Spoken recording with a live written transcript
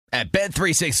At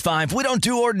Bet365, we don't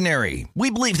do ordinary. We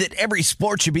believe that every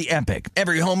sport should be epic.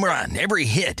 Every home run, every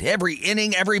hit, every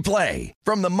inning, every play.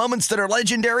 From the moments that are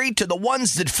legendary to the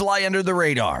ones that fly under the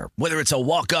radar. Whether it's a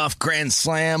walk-off grand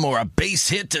slam or a base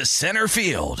hit to center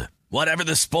field. Whatever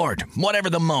the sport, whatever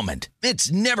the moment.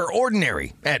 It's never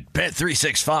ordinary at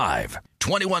Bet365.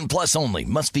 21 plus only.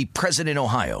 Must be present in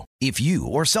Ohio. If you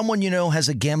or someone you know has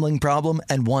a gambling problem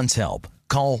and wants help,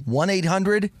 call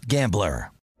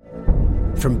 1-800-GAMBLER.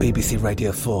 From BBC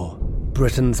Radio 4,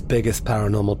 Britain's biggest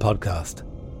paranormal podcast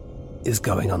is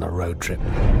going on a road trip.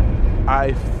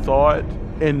 I thought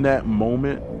in that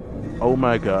moment, oh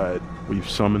my God, we've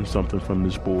summoned something from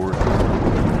this board.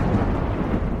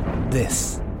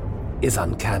 This is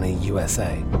Uncanny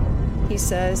USA. He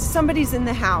says, somebody's in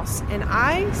the house, and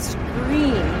I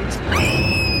screamed.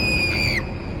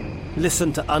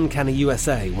 Listen to Uncanny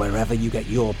USA wherever you get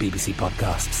your BBC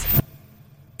podcasts,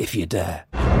 if you dare.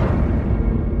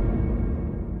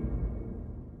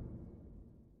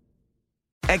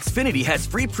 Xfinity has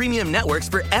free premium networks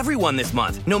for everyone this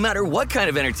month, no matter what kind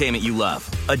of entertainment you love.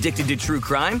 Addicted to true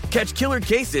crime? Catch killer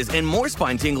cases and more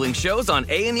spine-tingling shows on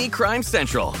A&E Crime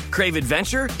Central. Crave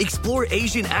adventure? Explore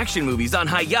Asian action movies on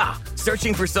Hi-YAH.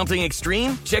 Searching for something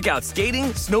extreme? Check out skating,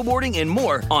 snowboarding, and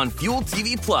more on Fuel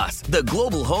TV Plus, the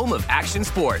global home of action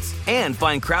sports. And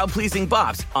find crowd-pleasing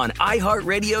bops on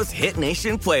iHeartRadio's Hit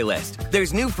Nation playlist.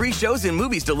 There's new free shows and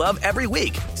movies to love every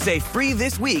week. Say free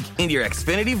this week in your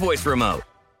Xfinity voice remote.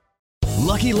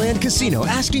 Lucky Land Casino,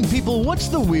 asking people, what's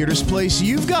the weirdest place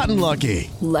you've gotten lucky?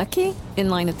 Lucky? In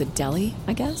line at the deli,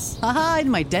 I guess? Aha, in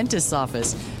my dentist's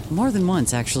office. More than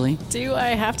once, actually. Do I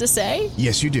have to say?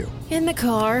 Yes, you do. In the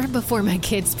car before my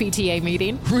kids' PTA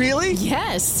meeting. Really?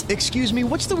 Yes. Excuse me,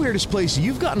 what's the weirdest place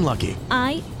you've gotten lucky?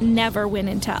 I never win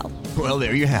and tell. Well,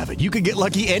 there you have it. You can get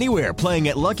lucky anywhere, playing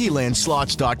at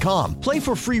LuckyLandSlots.com. Play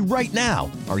for free right now.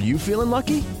 Are you feeling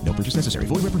lucky? No purchase necessary.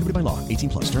 Void where prohibited by law. 18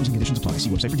 plus. Terms and conditions apply. See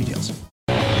website for details.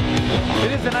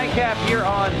 It is the Nightcap here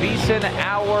on VSiN,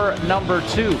 hour number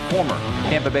 2. Former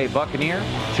Tampa Bay Buccaneer,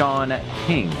 Sean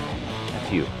King.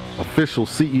 That's you. Official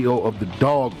CEO of the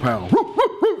Dog Pound. Woof,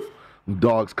 woof, woof.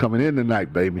 Dogs coming in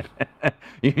tonight, baby.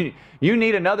 You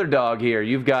need another dog here.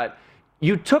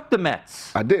 You took the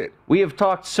Mets. I did. We have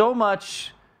talked so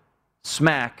much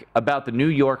smack about the New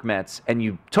York Mets, and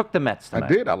you took the Mets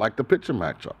tonight. I did. I like the pitching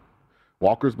matchup.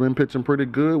 Walker's been pitching pretty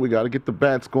good. We got to get the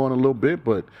bats going a little bit,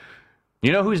 but...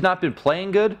 You know who's not been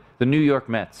playing good? The New York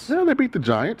Mets. Yeah, they beat the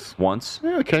Giants. Once.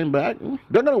 Yeah, they came back.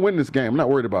 They're going to win this game. I'm not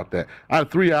worried about that. I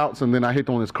had 3 outs, and then I hit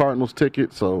on this Cardinals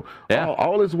ticket, so yeah.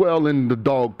 all is well in the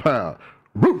Dog Pound.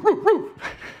 Roof, roof, roof.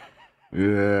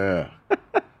 Yeah.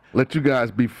 Let you guys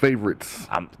be favorites.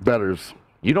 Betters.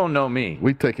 You don't know me.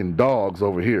 We taking dogs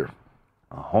over here.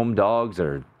 Home dogs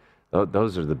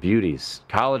those are the beauties.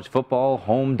 College football,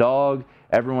 home dog.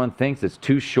 Everyone thinks it's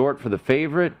too short for the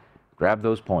favorite. Grab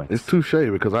those points. It's touche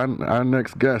because our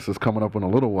next guest is coming up in a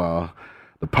little while.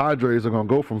 The Padres are going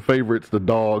to go from favorites to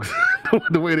dogs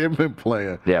the way they've been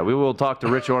playing. Yeah, we will talk to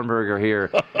Rich Ohrnberger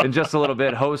here in just a little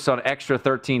bit, host on Extra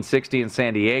 1360 in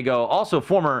San Diego, also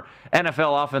former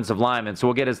NFL offensive lineman. So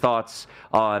we'll get his thoughts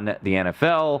on the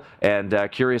NFL and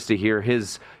curious to hear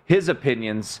his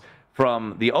opinions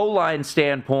from the O-line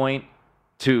standpoint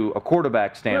to a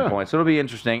quarterback standpoint. Yeah. So it'll be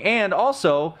interesting. And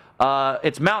also,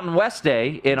 it's Mountain West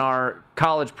Day in our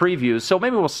college previews, so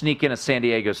maybe we'll sneak in a San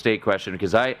Diego State question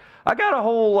because I got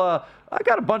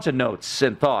a bunch of notes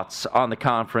and thoughts on the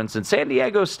conference, and San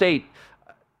Diego State,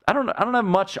 I don't have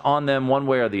much on them one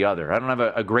way or the other. I don't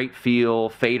have a great feel,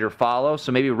 fade or follow,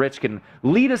 so maybe Rich can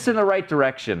lead us in the right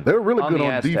direction. They were really good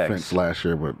on defense last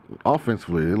year, but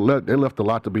offensively, they left a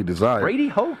lot to be desired. Brady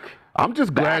Hoke. I'm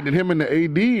just glad that him and the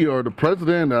AD or the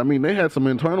president, I mean, they had some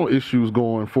internal issues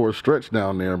going for a stretch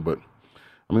down there, but,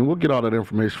 I mean, we'll get all that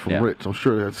information from Rich. I'm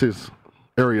sure that's his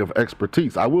area of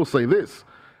expertise. I will say this.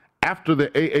 After the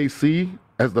AAC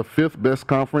as the 5th best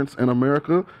conference in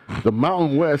America, the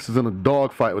Mountain West is in a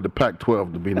dogfight with the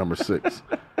Pac-12 to be number 6.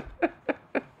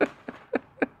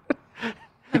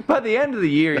 By the end of the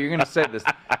year, you're going to say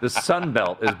the Sun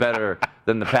Belt is better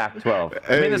than the Pac-12.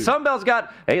 Hey. I mean, the Sun Belt's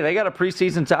they got a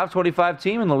preseason top 25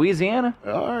 team in Louisiana.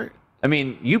 All right. I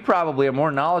mean, you probably are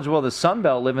more knowledgeable of the Sun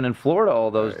Belt living in Florida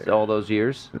all those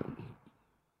years.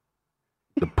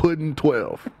 The Puddin'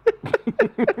 12.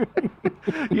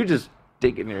 You're just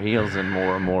digging your heels in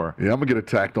more and more. Yeah, I'm going to get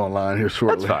attacked online here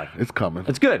shortly. That's fine. It's coming.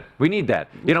 It's good. We need that.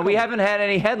 We haven't had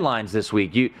any headlines this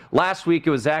week. Last week it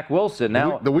was Zach Wilson.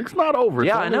 Now the week's not over.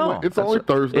 I know. It's only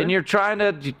Thursday. And you're trying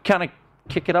to kind of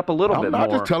kick it up a little bit more. I'm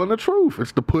not just telling the truth.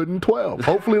 It's the Puddin' 12.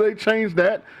 Hopefully they change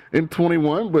that in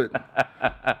 21, but,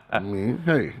 I mean,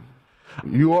 hey.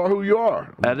 You are who you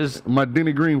are. That is my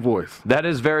Denny Green voice. That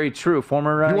is very true.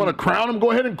 Former. You want to crown them?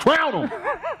 Go ahead and crown them.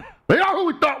 They are who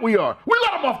we thought we are. We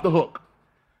let them off the hook.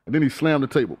 And then he slammed the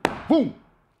table. Boom.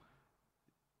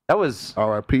 That was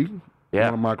R.I.P. Yeah.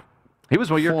 One of my he was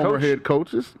one of your former head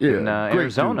coaches. Yeah. In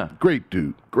Arizona. Dude. Great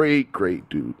dude. Great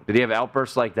dude. Did he have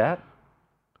outbursts like that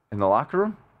in the locker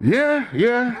room? Yeah.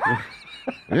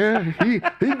 Yeah, he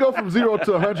can go from 0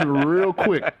 to 100 real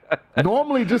quick.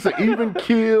 Normally just an even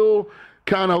keel,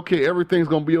 kind of, okay, everything's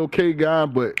going to be okay guy.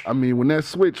 But, I mean, when that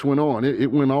switch went on,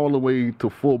 it went all the way to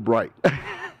full bright.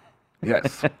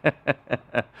 Yes.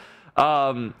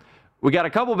 We got a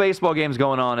couple baseball games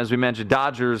going on, as we mentioned.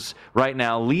 Dodgers right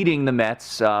now leading the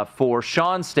Mets. For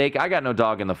Sean's sake, I got no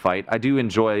dog in the fight. I do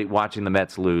enjoy watching the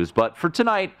Mets lose. But for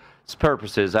tonight's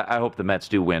purposes, I hope the Mets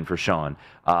do win for Sean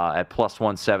at plus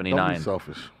 179. Don't be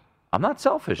selfish. I'm not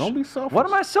selfish. Don't be selfish. What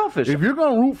am I selfish? If you're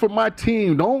going to root for my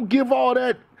team, don't give all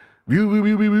that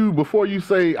view before you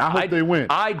say, I hope they win.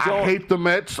 I hate the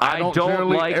Mets. I don't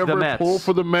generally like ever the Mets. pull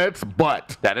for the Mets,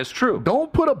 but. That is true.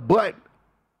 Don't put a but.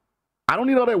 I don't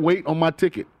need all that weight on my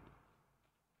ticket.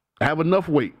 I have enough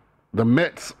weight. The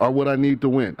Mets are what I need to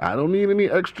win. I don't need any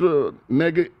extra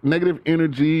negative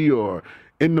energy or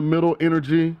in the middle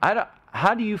energy.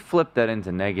 How do you flip that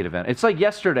into negative energy? It's like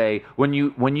yesterday when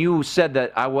you said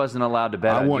that I wasn't allowed to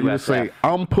bet on USF. I want you to say,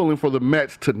 I'm pulling for the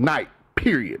Mets tonight,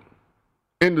 period.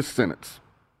 End of sentence.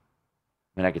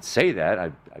 I mean, I could say that.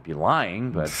 I'd be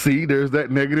lying, but... See, there's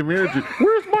that negative energy.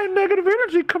 Where's my negative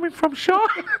energy coming from, Sean?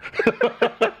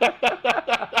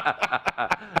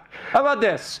 How about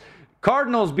this?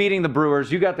 Cardinals beating the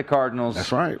Brewers. You got the Cardinals.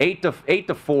 That's right.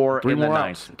 8-4 in the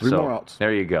ninth. Three more outs.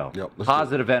 There you go. Yep,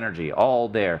 positive energy all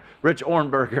there. Rich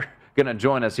Ohrnberger going to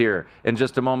join us here in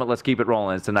just a moment. Let's keep it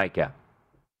rolling. It's the Nightcap.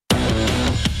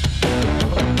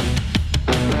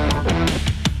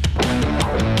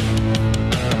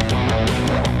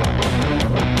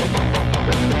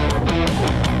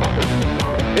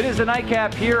 It is the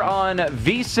Nightcap here on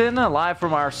VSiN, live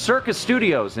from our Circus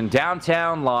Studios in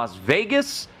downtown Las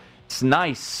Vegas. It's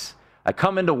nice. I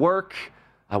come into work,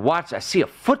 I see a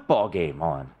football game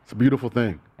on. It's a beautiful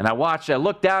thing. And I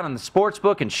look down in the sports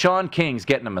book, and Sean King's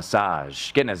getting a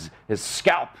massage, getting his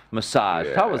scalp massaged.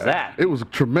 Yeah, how was that? It was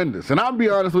tremendous. And I'll be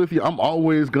honest with you, I'm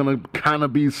always going to kind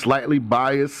of be slightly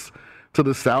biased to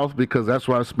the South because that's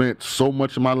where I spent so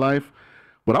much of my life.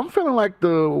 But I'm feeling like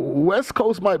the West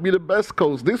Coast might be the best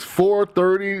coast. This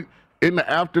 4:30 in the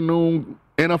afternoon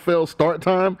NFL start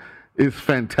time is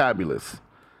fantabulous.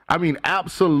 I mean,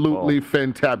 absolutely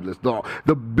fantabulous.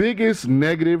 The biggest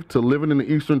negative to living in the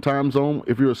Eastern time zone,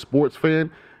 if you're a sports fan,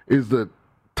 is the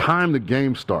time the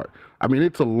games start. I mean,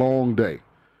 it's a long day.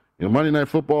 You know, Monday Night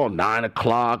Football, 9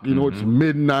 o'clock. You know, it's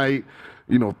midnight.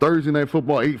 You know, Thursday Night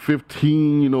Football,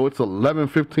 8:15. You know, it's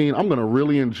 11:15. I'm going to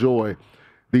really enjoy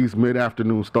these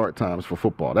mid-afternoon start times for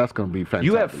football. That's going to be fantastic.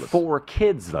 You have 4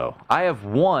 kids, though. I have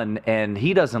one, and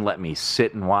he doesn't let me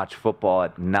sit and watch football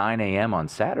at 9 a.m. on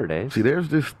Saturdays. See, there's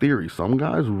this theory. Some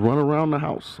guys run around the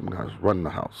house. Some guys run the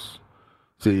house.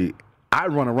 See, I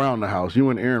run around the house. You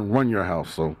and Aaron run your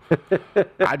house. So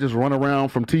I just run around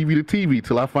from TV to TV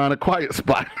till I find a quiet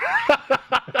spot.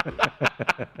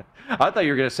 I thought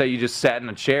you were going to say you just sat in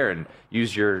a chair and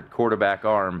used your quarterback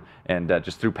arm and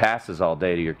just threw passes all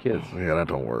day to your kids. Yeah, that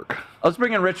don't work. Let's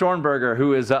bring in Rich Ohrnberger,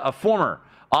 who is a former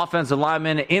offensive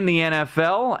lineman in the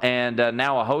NFL and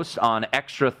now a host on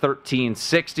Extra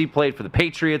 1360. Played for the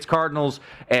Patriots, Cardinals,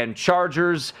 and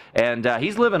Chargers. And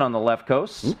he's living on the left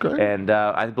coast. Okay. And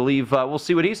I believe we'll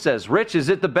see what he says. Rich, is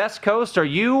it the best coast? Are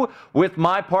you, with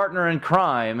my partner in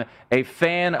crime, a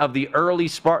fan of the early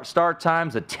start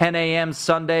times, the 10 a.m.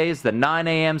 Sundays, the 9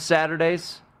 a.m.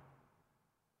 Saturdays?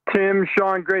 Tim,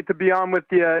 Sean, great to be on with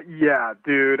you. Yeah,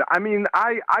 dude. I mean,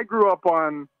 I grew up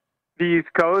on the East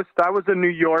Coast. I was a New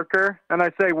Yorker, and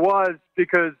I say was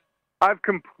because I've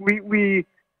completely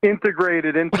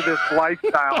integrated into this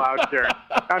lifestyle out here.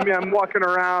 I mean, I'm walking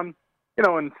around, you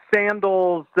know, in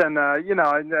sandals and,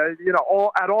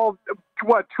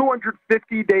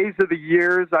 250 days of the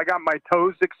years. I got my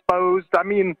toes exposed. I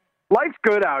mean, life's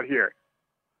good out here.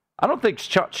 I don't think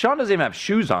Sean doesn't even have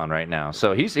shoes on right now,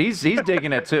 so he's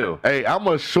digging it too. Hey, I'm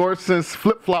a shorts and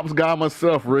flip-flops guy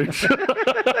myself, Rich.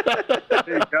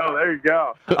 There you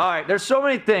go. All right, there's so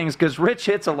many things because Rich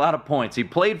hits a lot of points. He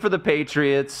played for the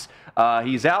Patriots.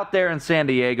 He's out there in San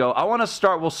Diego.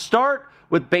 We'll start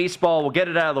with baseball. We'll get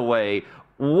it out of the way.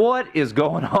 What is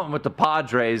going on with the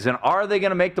Padres, and are they going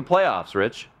to make the playoffs,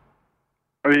 Rich?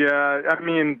 Yeah, I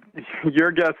mean,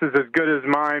 your guess is as good as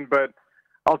mine, but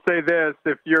I'll say this: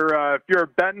 if you're a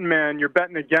betting man, you're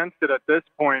betting against it at this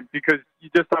point because you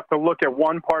just have to look at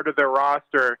one part of their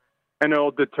roster and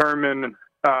it'll determine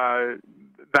the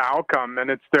outcome, and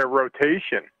it's their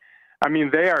rotation. I mean,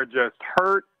 they are just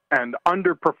hurt and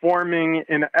underperforming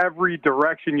in every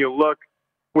direction you look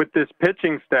with this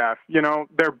pitching staff. You know,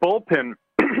 their bullpen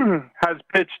has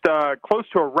pitched close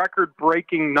to a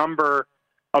record-breaking number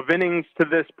of innings to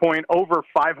this point, over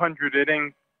 500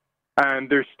 innings, and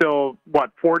there's still,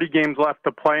 40 games left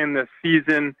to play in this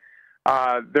season.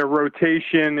 Their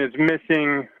rotation is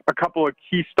missing a couple of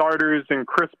key starters in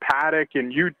Chris Paddock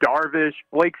and Yu Darvish.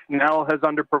 Blake Snell has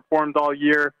underperformed all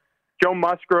year. Joe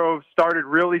Musgrove started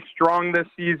really strong this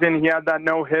season. He had that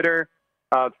no-hitter,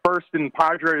 first in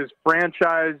Padres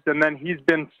franchise, and then he's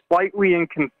been slightly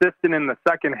inconsistent in the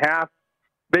second half.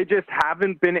 They just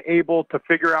haven't been able to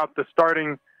figure out the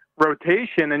starting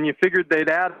rotation, and you figured they'd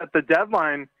add at the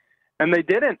deadline, and they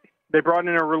didn't. They brought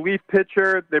in a relief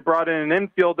pitcher, they brought in an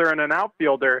infielder and an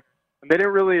outfielder, and they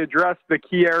didn't really address the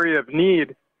key area of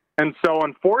need. And so,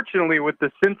 unfortunately, with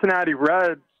the Cincinnati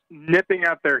Reds nipping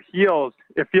at their heels,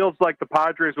 it feels like the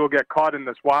Padres will get caught in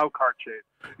this wild card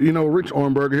chase. You know, Rich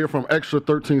Ohrnberger here from Extra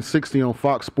 1360 on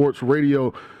Fox Sports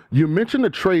Radio. You mentioned the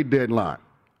trade deadline.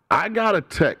 I got a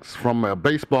text from a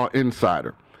baseball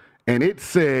insider, and it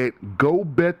said, go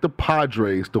bet the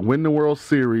Padres to win the World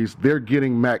Series. They're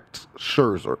getting Max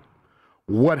Scherzer.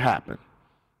 What happened?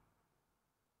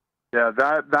 Yeah,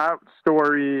 that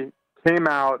story came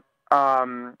out.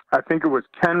 I think it was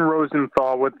Ken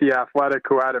Rosenthal with The Athletic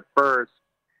who had it first.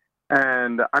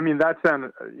 And, I mean, that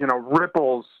sent,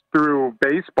 ripples through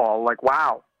baseball. Like,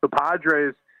 wow, the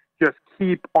Padres just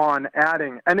keep on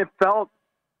adding. And it felt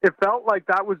like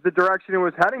that was the direction it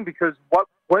was heading, because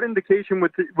what indication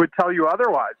would tell you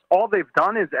otherwise? All they've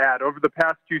done is add over the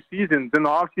past 2 seasons, in the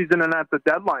offseason and at the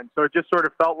deadline. So it just sort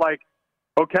of felt like,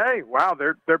 okay, wow,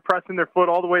 they're pressing their foot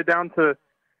all the way down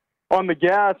on the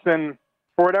gas, and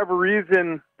for whatever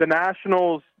reason, the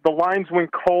Nationals, the lines went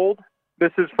cold.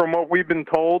 This is from what we've been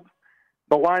told.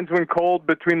 The lines went cold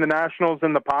between the Nationals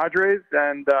and the Padres,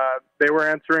 and they were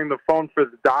answering the phone for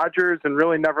the Dodgers and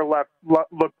really never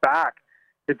looked back.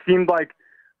 It seemed like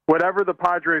whatever the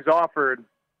Padres offered,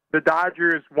 the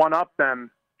Dodgers one-upped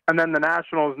them, and then the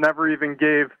Nationals never even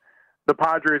gave the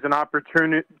Padres an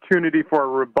opportunity for a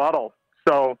rebuttal.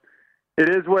 So it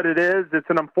is what it is. It's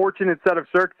an unfortunate set of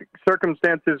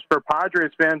circumstances for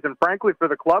Padres fans and, frankly, for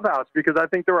the clubhouse, because I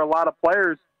think there were a lot of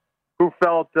players who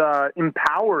felt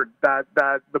empowered that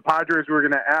the Padres were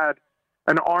going to add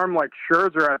an arm like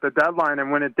Scherzer at the deadline,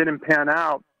 and when it didn't pan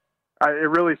out, it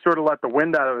really sort of let the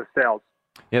wind out of the sails.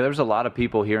 Yeah, there's a lot of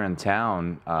people here in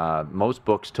town. Most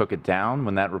books took it down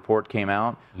when that report came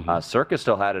out. Circus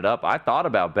still had it up. I thought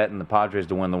about betting the Padres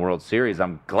to win the World Series.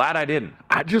 I'm glad I didn't.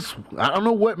 I don't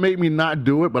know what made me not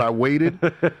do it, but I waited,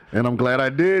 and I'm glad I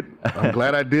did. I'm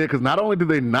glad I did, because not only did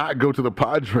they not go to the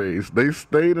Padres, they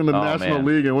stayed in the National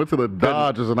League and went to the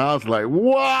Dodgers, and I was like,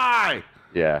 why?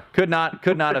 Yeah, could not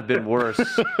have been worse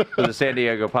for the San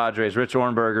Diego Padres. Rich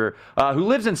Ohrnberger, who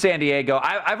lives in San Diego.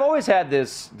 I've always had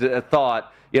this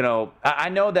thought. I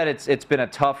know that it's been a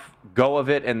tough go of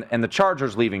it, and the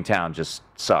Chargers leaving town just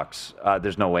sucks.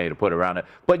 There's no way to put it around it.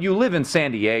 But you live in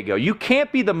San Diego. You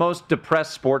can't be the most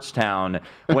depressed sports town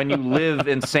when you live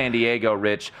in San Diego,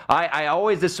 Rich.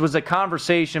 This was a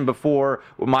conversation before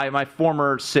my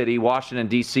former city, Washington,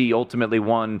 D.C., ultimately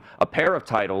won a pair of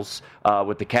titles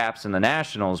with the Caps and the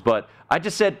Nationals. But I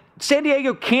just said, San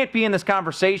Diego can't be in this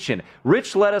conversation.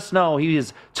 Rich let us know he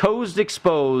is toes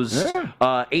exposed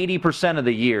 80% of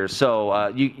the year. So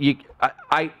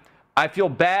I feel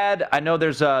bad. I know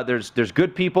there's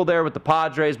good people there with the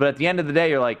Padres, but at the end of the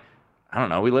day, you're like, I don't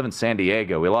know. We live in San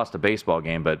Diego. We lost a baseball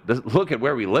game, but look at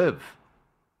where we live.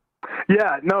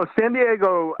 Yeah, no, San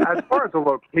Diego, as far as the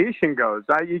location goes,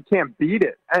 you can't beat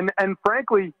it. And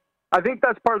frankly, I think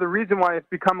that's part of the reason why it's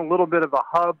become a little bit of a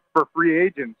hub for free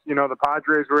agents. The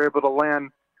Padres were able to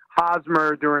land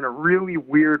Hosmer during a really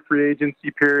weird free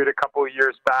agency period a couple of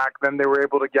years back. Then they were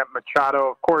able to get Machado.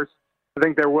 Of course, I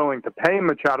think they're willing to pay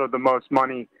Machado the most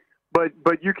money. But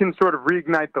you can sort of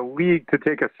reignite the league to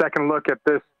take a second look at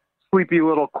this sleepy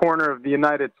little corner of the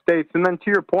United States. And then to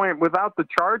your point, without the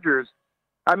Chargers,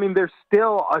 I mean, there's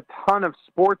still a ton of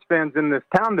sports fans in this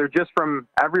town. They're just from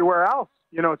everywhere else.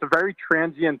 It's a very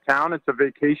transient town. It's a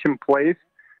vacation place.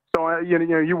 So,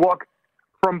 you walk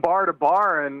from bar to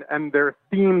bar, and they're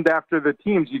themed after the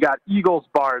teams. You got Eagles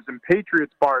bars and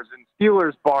Patriots bars and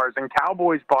Steelers bars and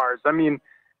Cowboys bars. I mean,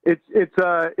 it's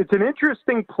an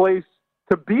interesting place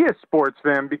to be a sports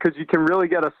fan, because you can really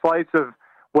get a slice of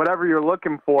whatever you're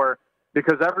looking for,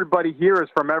 because everybody here is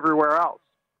from everywhere else.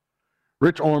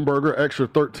 Rich Ohrnberger, Extra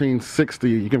 1360.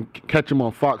 You can catch him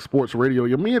on Fox Sports Radio.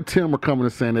 Me and Tim are coming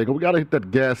to San Diego. We got to hit that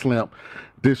gas lamp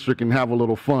district and have a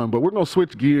little fun. But we're going to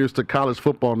switch gears to college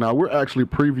football now. We're actually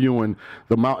previewing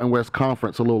the Mountain West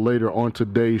Conference a little later on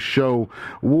today's show.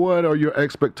 What are your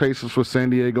expectations for San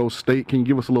Diego State? Can you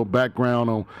give us a little background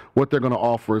on what they're going to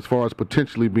offer as far as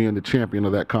potentially being the champion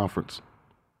of that conference?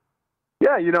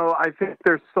 Yeah, I think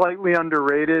they're slightly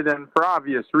underrated, and for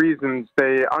obvious reasons,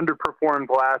 they underperformed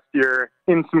last year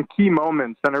in some key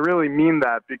moments, and I really mean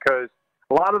that because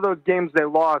a lot of those games they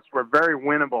lost were very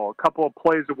winnable. A couple of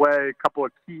plays away, a couple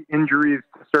of key injuries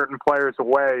to certain players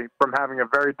away from having a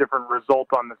very different result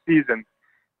on the season.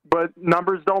 But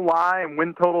numbers don't lie, and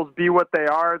win totals be what they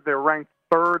are. They're ranked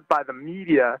third by the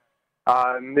media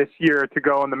this year to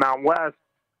go in the Mountain West.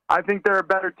 I think they're a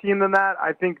better team than that.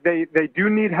 I think they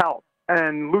do need help.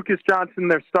 And Lucas Johnson,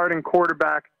 their starting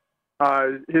quarterback,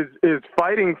 is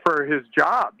fighting for his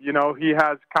job. He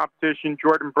has competition,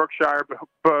 Jordan Brookshire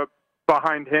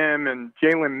behind him and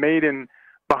Jalen Maiden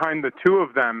behind the two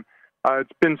of them.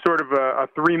 It's been sort of a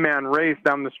three-man race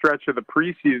down the stretch of the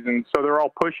preseason, so they're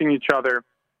all pushing each other.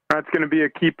 That's going to be a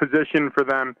key position for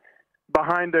them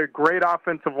behind a great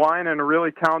offensive line and a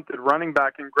really talented running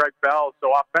back in Greg Bell.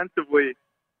 So offensively,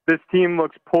 this team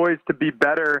looks poised to be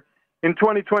better in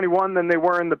 2021 than they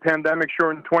were in the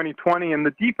pandemic-shortened 2020, and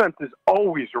the defense is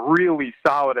always really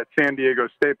solid at San Diego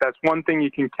State. That's one thing you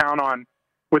can count on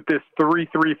with this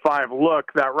 3-3-5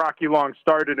 look that Rocky Long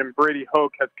started and Brady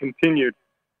Hoke has continued.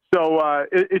 So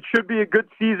it should be a good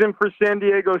season for San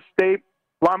Diego State.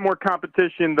 A lot more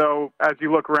competition, though, as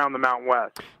you look around the Mountain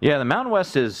West. Yeah, the Mountain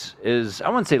West is I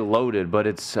wouldn't say loaded, but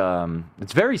it's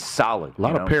very solid. A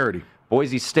lot of parity.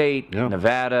 Boise State,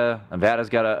 Nevada. Nevada's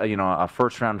got a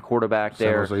first-round quarterback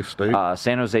there. San Jose State.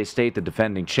 San Jose State, the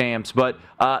defending champs. But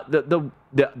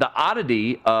the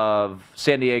oddity of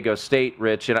San Diego State,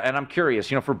 Rich, and I'm curious,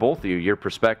 for both of you, your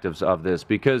perspectives of this,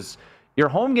 because your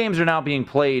home games are now being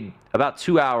played about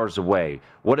 2 hours away.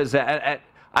 What is that?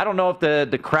 I don't know if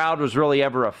the crowd was really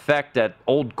ever a effect at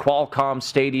old Qualcomm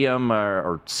Stadium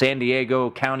or San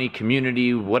Diego County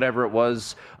Community, whatever it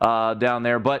was down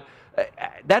there, but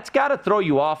that's got to throw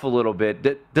you off a little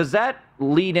bit. Does that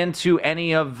lead into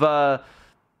any of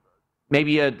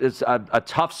maybe a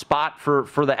tough spot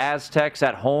for the Aztecs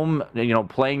at home,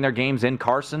 playing their games in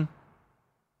Carson?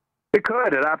 It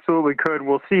could. It absolutely could.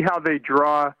 We'll see how they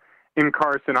draw in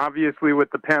Carson. Obviously, with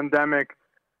the pandemic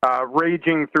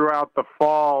raging throughout the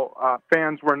fall,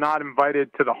 fans were not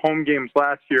invited to the home games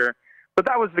last year. But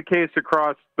that was the case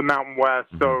across the Mountain West,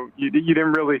 so you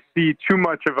didn't really see too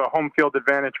much of a home field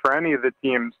advantage for any of the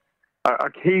teams.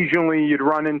 Occasionally, you'd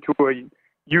run into a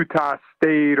Utah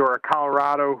State or a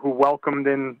Colorado who welcomed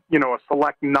in, a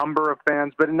select number of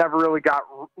fans, but it never really got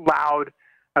loud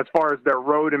as far as their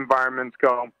road environments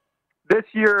go. This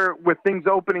year, with things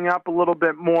opening up a little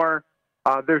bit more,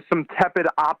 there's some tepid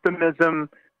optimism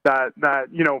that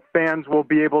fans will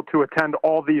be able to attend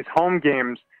all these home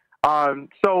games.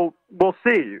 So we'll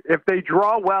see. If they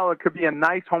draw well, it could be a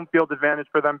nice home field advantage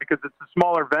for them because it's a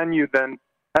smaller venue than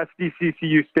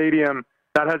SDCCU Stadium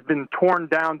that has been torn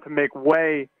down to make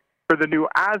way for the new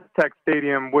Aztec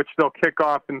Stadium, which they'll kick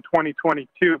off in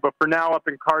 2022. But for now, up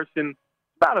in Carson,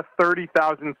 about a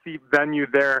 30,000-seat venue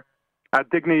there at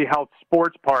Dignity Health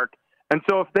Sports Park. And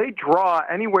so if they draw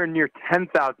anywhere near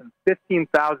 10,000,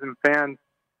 15,000 fans,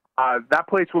 that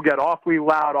place will get awfully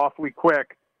loud, awfully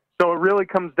quick. So it really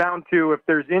comes down to if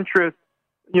there's interest,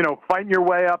 fighting your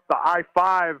way up the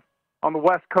I-5 on the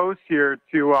West Coast here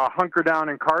to hunker down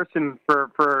in Carson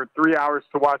for 3 hours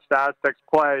to watch the Aztecs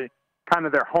play, kind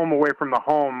of their home away from the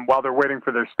home while they're waiting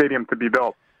for their stadium to be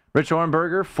built. Rich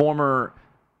Ohrnberger, former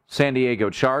San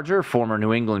Diego Charger, former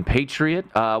New England Patriot.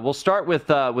 We'll start with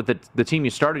the team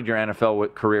you started your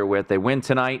NFL career with. They win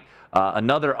tonight.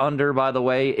 Another under, by the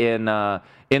way, in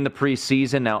the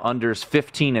preseason. Now unders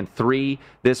 15-3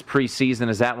 this preseason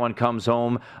as that one comes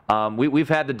home. We've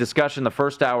had the discussion the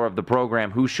first hour of the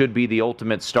program, who should be the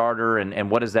ultimate starter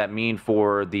and what does that mean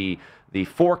for the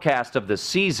forecast of the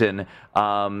season.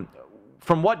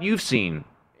 From what you've seen,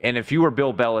 and if you were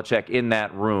Bill Belichick in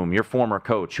that room, your former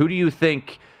coach, who do you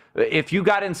think, if you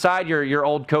got inside your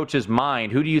old coach's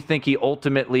mind, who do you think he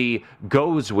ultimately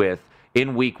goes with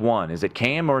in week one? Is it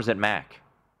Cam or is it Mac?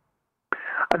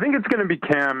 I think it's going to be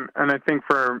Cam, and I think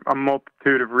for a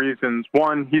multitude of reasons.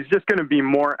 One, he's just going to be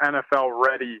more NFL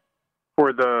ready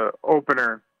for the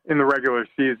opener in the regular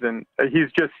season. He's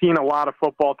just seen a lot of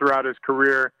football throughout his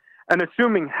career, and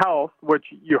assuming health, which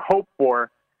you hope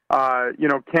for,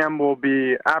 Cam will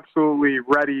be absolutely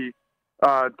ready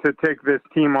to take this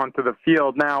team onto the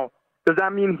field. Now, does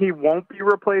that mean he won't be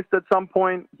replaced at some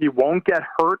point? He won't get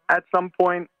hurt at some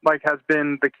point, like has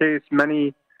been the case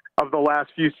many of the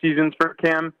last few seasons for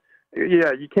Cam?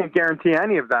 you can't guarantee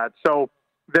any of that. So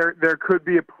there could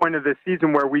be a point of the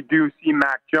season where we do see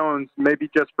Mac Jones, maybe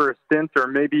just for a stint, or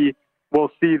maybe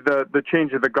we'll see the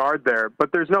change of the guard there.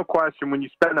 But there's no question when you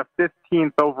spend a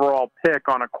 15th overall pick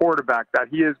on a quarterback that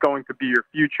he is going to be your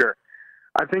future.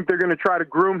 I think they're going to try to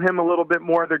groom him a little bit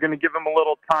more. They're going to give him a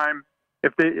little time.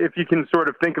 If you can sort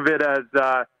of think of it as,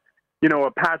 a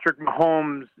Patrick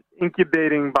Mahomes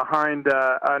incubating behind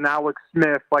an Alex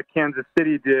Smith like Kansas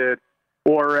City did,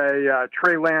 or a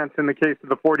Trey Lance in the case of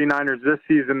the 49ers this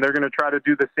season, they're going to try to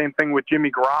do the same thing with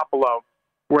Jimmy Garoppolo,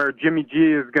 where Jimmy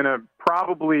G is going to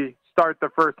probably start the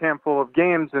first handful of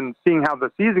games, and seeing how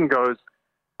the season goes,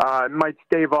 might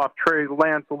stave off Trey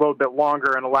Lance a little bit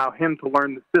longer and allow him to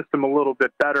learn the system a little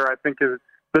bit better. I think is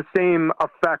the same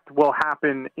effect will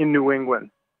happen in New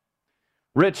England.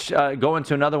 Rich, going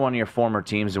to another one of your former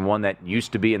teams, and one that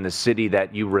used to be in the city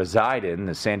that you reside in,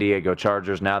 the San Diego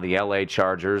Chargers, now the LA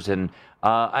Chargers. And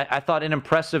I thought an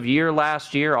impressive year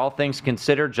last year, all things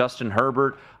considered. Justin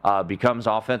Herbert becomes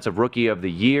Offensive Rookie of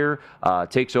the Year,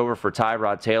 takes over for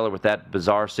Tyrod Taylor with that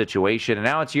bizarre situation. And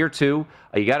now it's year two.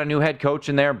 You got a new head coach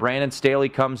in there. Brandon Staley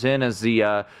comes in as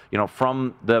the,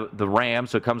 from the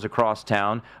Rams, so it comes across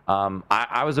town.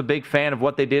 I was a big fan of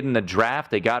what they did in the draft.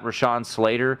 They got Rashawn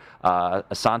Slater,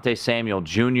 Asante Samuel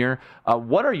Jr.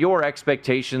 What are your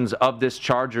expectations of this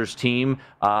Chargers team?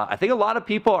 I think a lot of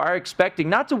people are expecting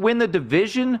not to win the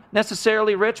division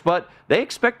necessarily, Rich, but they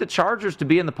expect the Chargers to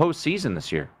be in the postseason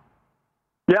this year.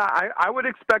 Yeah, I would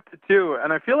expect it too.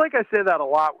 And I feel like I say that a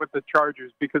lot with the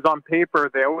Chargers because on paper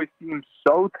they always seem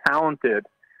so talented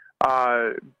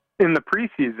in the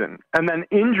preseason. And then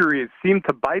injuries seem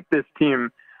to bite this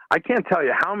team. I can't tell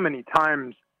you how many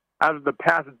times out of the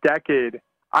past decade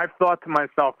I've thought to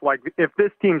myself, like, if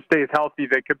this team stays healthy,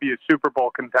 they could be a Super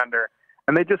Bowl contender.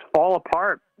 And they just fall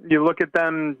apart. You look at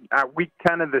them at week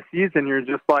 10 of the season, you're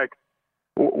just like,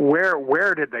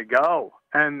 where did they go?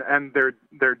 And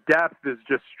their depth is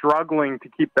just struggling to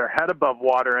keep their head above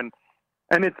water. And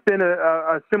it's been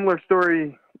a similar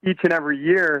story each and every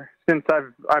year since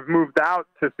I've moved out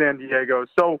to San Diego.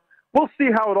 So we'll see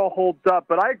how it all holds up.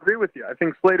 But I agree with you. I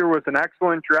think Slater was an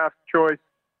excellent draft choice.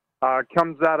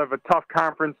 Comes out of a tough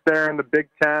conference there in the Big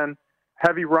Ten.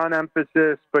 Heavy run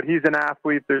emphasis, but he's an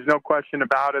athlete. There's no question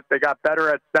about it. They got better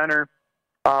at center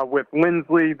with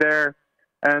Lindsley there.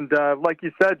 And like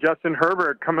you said, Justin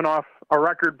Herbert coming off a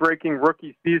record-breaking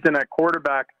rookie season at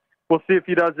quarterback. We'll see if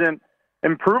he doesn't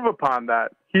improve upon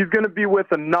that. He's going to be with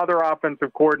another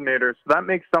offensive coordinator, so that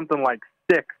makes something like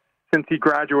 6 since he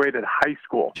graduated high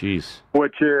school. Jeez.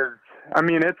 Which is, I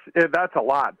mean, that's a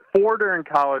lot. 4 during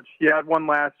college. He had one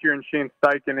last year in Shane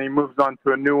Steichen, and he moves on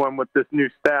to a new one with this new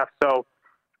staff. So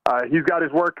he's got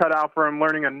his work cut out for him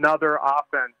learning another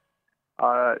offense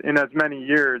in as many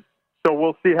years. So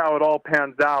we'll see how it all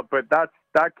pans out. But that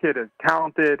kid is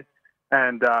talented,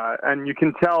 and you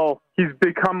can tell he's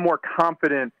become more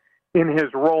confident in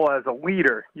his role as a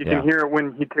leader. You can hear it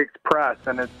when he takes press,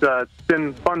 and it's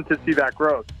been fun to see that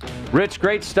growth. Rich,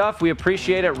 great stuff. We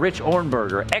appreciate it. Rich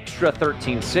Ohrnberger, Extra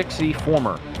 1360,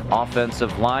 former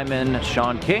offensive lineman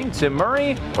Sean King, Tim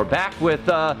Murray. We're back with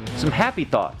some happy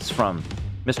thoughts from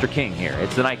Mr. King here.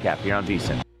 It's the Nightcap here on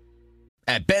VSiN.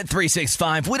 At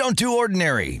Bet365, we don't do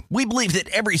ordinary. We believe that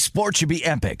every sport should be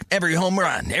epic. Every home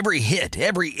run, every hit,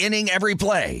 every inning, every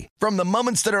play. From the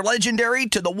moments that are legendary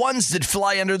to the ones that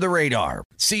fly under the radar.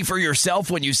 See for yourself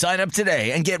when you sign up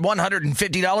today and get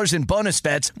 $150 in bonus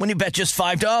bets when you bet just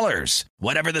 $5.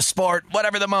 Whatever the sport,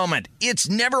 whatever the moment, it's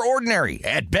never ordinary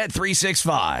at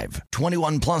Bet365.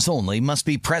 21 plus only. Must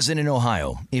be present in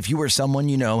Ohio. If you or someone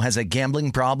you know has a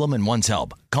gambling problem and wants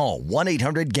help, call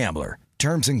 1-800-GAMBLER.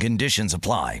 Terms and conditions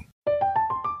apply.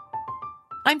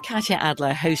 I'm Katya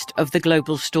Adler, host of The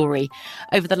Global Story.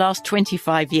 Over the last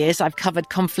 25 years, I've covered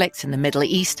conflicts in the Middle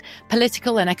East,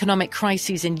 political and economic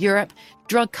crises in Europe,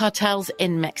 drug cartels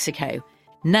in Mexico.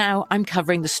 Now I'm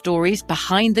covering the stories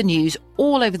behind the news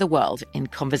all over the world in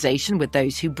conversation with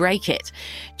those who break it.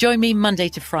 Join me Monday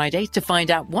to Friday to find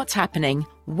out what's happening,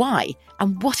 why,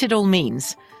 and what it all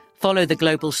means. Follow The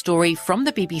Global Story from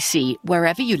the BBC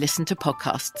wherever you listen to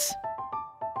podcasts.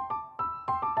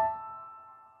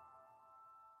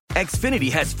 Xfinity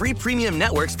has free premium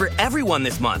networks for everyone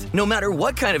this month, no matter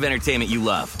what kind of entertainment you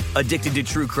love. Addicted to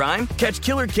true crime? Catch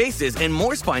killer cases and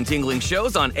more spine-tingling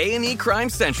shows on A&E Crime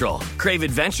Central. Crave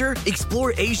adventure?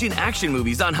 Explore Asian action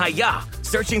movies on Hi-YAH.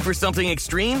 Searching for something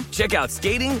extreme? Check out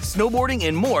skating, snowboarding,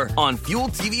 and more on Fuel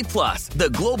TV Plus, the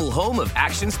global home of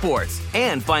action sports.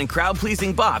 And find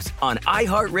crowd-pleasing bops on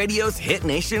iHeartRadio's Hit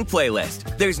Nation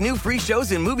playlist. There's new free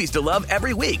shows and movies to love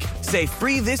every week. Say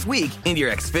free this week in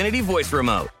your Xfinity voice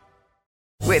remote.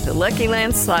 With the Lucky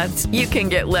Land Slots, you can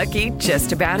get lucky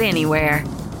just about anywhere.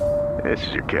 This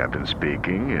is your captain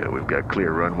speaking. We've got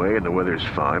clear runway and the weather's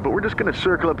fine, but we're just going to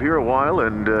circle up here a while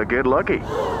and get lucky.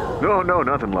 No,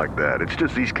 nothing like that. It's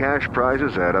just these cash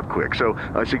prizes add up quick. So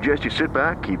I suggest you sit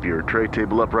back, keep your tray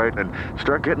table upright, and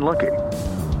start getting lucky.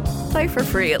 Play for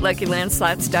free at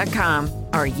LuckyLandSlots.com.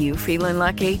 Are you feeling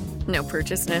lucky? No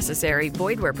purchase necessary.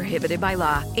 Void where prohibited by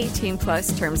law.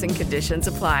 18+ terms and conditions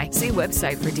apply. See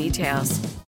website for details.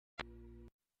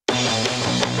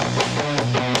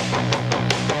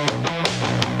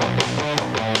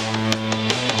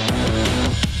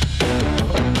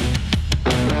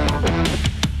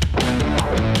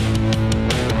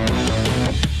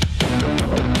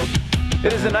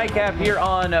 It is a nightcap here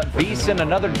on VSiN.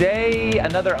 Another day,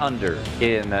 another under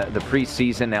in the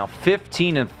preseason. Now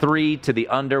 15-3 to the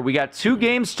under. We got 2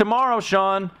 games tomorrow,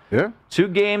 Sean. Yeah. 2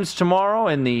 games tomorrow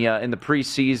in the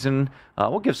preseason.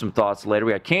 We'll give some thoughts later.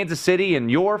 We got Kansas City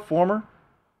and your former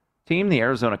team, the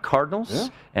Arizona Cardinals,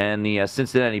 and the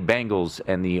Cincinnati Bengals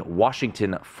and the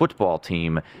Washington football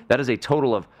team. That is a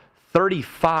total of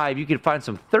 35. You can find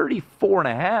some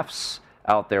 34.5s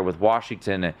out there with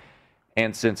Washington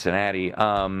and Cincinnati.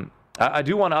 I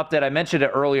do want to update. I mentioned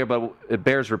it earlier, but it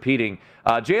bears repeating.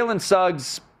 Jalen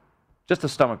Suggs, just a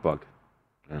stomach bug.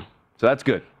 Yeah. So that's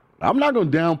good. I'm not going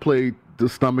to downplay the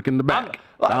stomach and the back.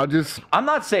 I'm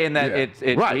not saying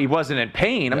that he wasn't in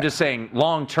pain. I'm just saying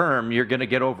long term, you're going to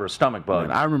get over a stomach bug.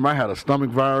 Man, I remember I had a stomach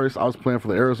virus. I was playing for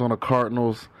the Arizona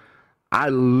Cardinals. I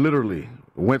literally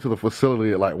went to the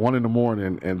facility at like 1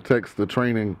 a.m. and texted the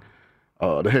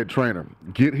head trainer,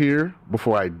 get here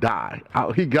before I die.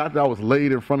 He got there, I was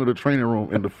laid in front of the training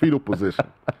room in the fetal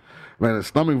position. Man, the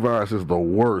stomach virus is the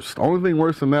worst. The only thing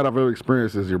worse than that I've ever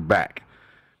experienced is your back.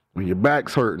 When your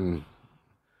back's hurting,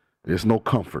 there's no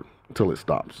comfort until it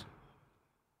stops.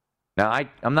 Now,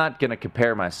 I'm not going to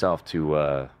compare myself to...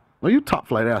 Well, you're a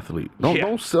top-flight athlete.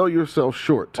 Don't sell yourself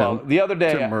short, Tim. Well, the other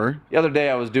day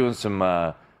I was doing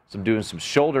some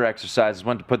shoulder exercises,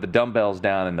 went to put the dumbbells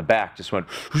down in the back, just went,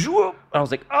 I was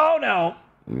like, oh no.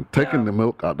 Taking the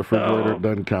milk out the refrigerator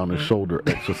doesn't count as shoulder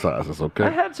exercises, okay?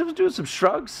 I was doing some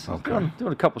shrugs. Okay.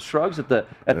 Doing a couple shrugs at the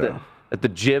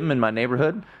gym in my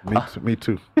neighborhood. Me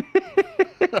too.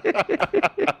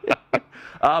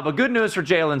 But good news for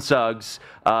Jalen Suggs.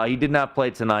 He did not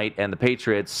play tonight, and the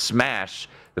Patriots smash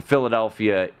the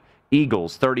Philadelphia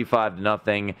Eagles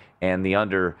 35-0, and the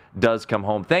under does come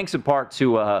home, thanks in part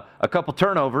to a couple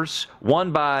turnovers,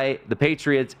 one by the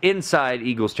Patriots inside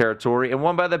Eagles territory and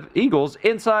one by the Eagles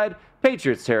inside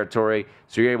Patriots territory.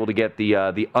 So you're able to get the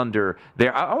under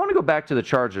there. I want to go back to the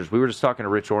Chargers. We were just talking to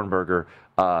Rich Ohrnberger,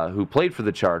 who played for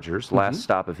the Chargers, last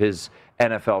stop of his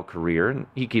NFL career, and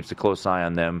he keeps a close eye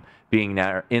on them being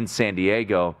now in San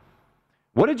Diego.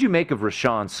 What did you make of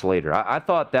Rashawn Slater? I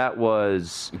thought that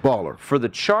was baller for the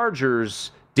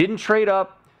Chargers. Didn't trade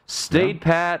up, stayed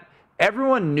pat.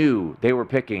 Everyone knew they were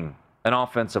picking an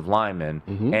offensive lineman,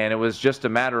 and it was just a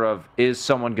matter of, is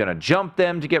someone going to jump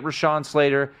them to get Rashawn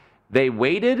Slater? They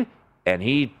waited, and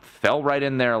he fell right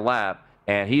in their lap,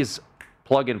 and he's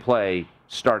plug and play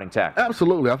starting tackle.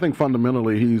 Absolutely. I think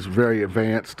fundamentally he's very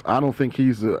advanced. I don't think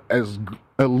he's as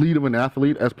elite of an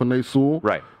athlete as Penei Sewell,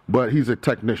 right? But he's a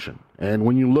technician. And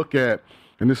when you look at,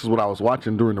 and this is what I was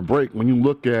watching during the break, when you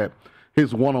look at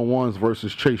his one-on-ones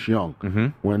versus Chase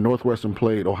Young, when Northwestern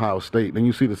played Ohio State, and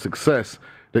you see the success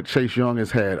that Chase Young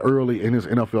has had early in his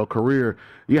NFL career,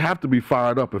 you have to be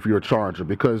fired up if you're a Charger,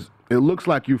 because it looks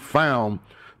like you found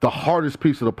the hardest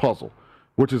piece of the puzzle,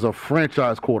 which is a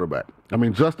franchise quarterback. I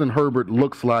mean, Justin Herbert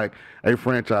looks like a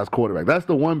franchise quarterback. That's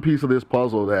the one piece of this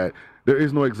puzzle that there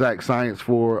is no exact science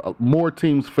for. More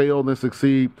teams fail than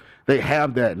succeed. They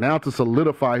have that. Now to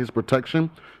solidify his protection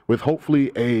with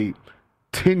hopefully a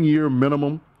 10-year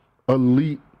minimum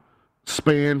elite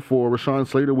span for Rashawn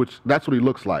Slater, which that's what he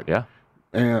looks like. Yeah.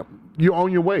 And you're on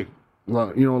your way.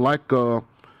 Rich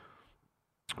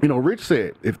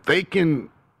said, if they can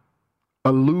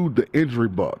elude the injury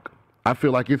bug, I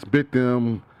feel like it's bit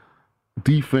them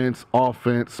defense,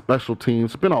 offense, special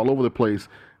teams, been all over the place.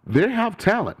 They have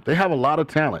talent. They have a lot of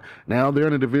talent. Now they're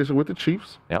in a division with the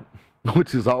Chiefs,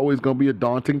 which is always going to be a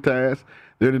daunting task.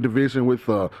 They're in a division with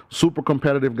a super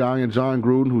competitive guy in John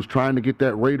Gruden who's trying to get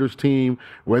that Raiders team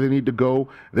where they need to go.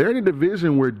 They're in a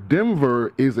division where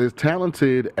Denver is as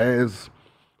talented as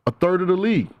a third of the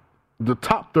league, the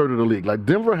top third of the league. Like,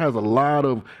 Denver has a lot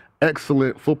of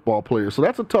excellent football players, so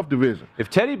that's a tough division. If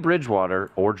Teddy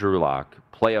Bridgewater or Drew Lock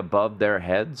play above their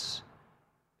heads,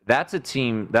 that's a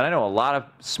team that I know a lot of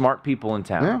smart people in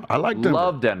town. Yeah, I like Denver.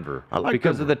 Love Denver. I like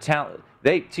because Denver. of the talent.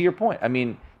 To your point, I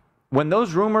mean, when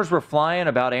those rumors were flying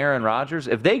about Aaron Rodgers,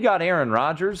 if they got Aaron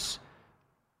Rodgers,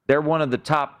 they're one of the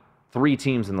top 3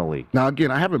 teams in the league. Now, again,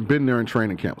 I haven't been there in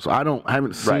training camp, so I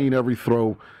haven't seen every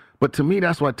throw. But to me,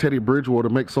 that's why Teddy Bridgewater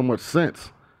makes so much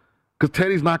sense, because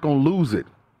Teddy's not going to lose it.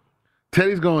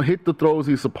 Teddy's going to hit the throws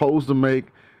he's supposed to make.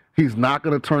 He's not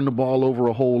going to turn the ball over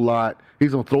a whole lot.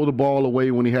 He's going to throw the ball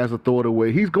away when he has to throw it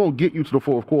away. He's going to get you to the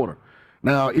fourth quarter.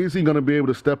 Now, is he going to be able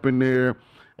to step in there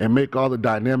and make all the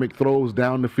dynamic throws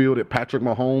down the field that Patrick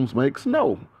Mahomes makes?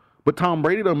 No. But Tom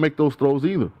Brady doesn't make those throws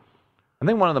either. I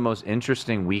think one of the most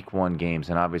interesting Week 1 games,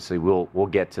 and obviously we'll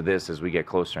get to this as we get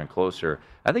closer and closer,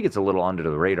 I think it's a little under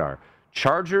the radar.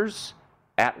 Chargers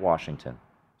at Washington.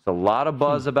 There's a lot of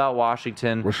buzz about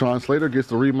Washington. Rashawn Slater gets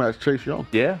the rematch Chase Young.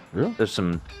 Yeah.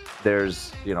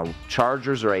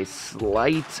 Chargers are a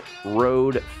slight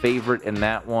road favorite in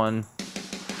that one.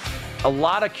 A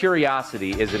lot of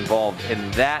curiosity is involved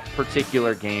in that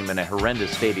particular game in a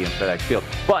horrendous stadium, FedEx Field.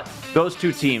 But those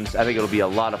two teams, I think it'll be a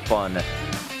lot of fun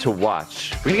to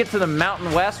watch. We're going to get to the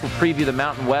Mountain West. We'll preview the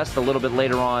Mountain West a little bit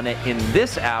later on in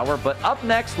this hour. But up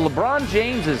next, LeBron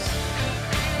James is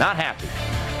not happy.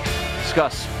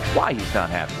 Discuss why he's not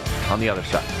happy on the other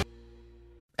side.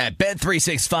 At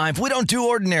Bet365, we don't do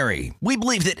ordinary. We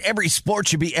believe that every sport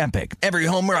should be epic. Every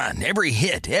home run, every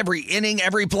hit, every inning,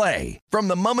 every play. From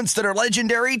the moments that are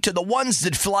legendary to the ones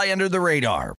that fly under the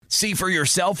radar. See for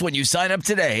yourself when you sign up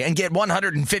today and get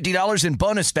 $150 in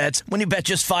bonus bets when you bet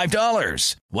just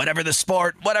 $5. Whatever the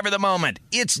sport, whatever the moment,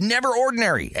 it's never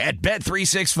ordinary at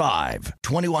Bet365.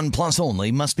 21 plus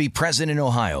only. Must be present in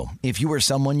Ohio. If you or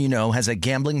someone you know has a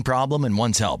gambling problem and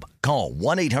wants help, call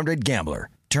 1-800-GAMBLER.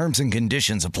 Terms and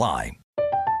conditions apply.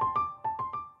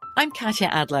 I'm Katya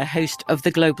Adler, host of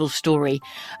The Global Story.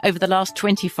 Over the last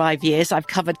 25 years, I've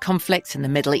covered conflicts in the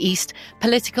Middle East,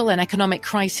 political and economic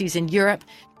crises in Europe,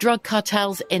 drug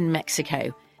cartels in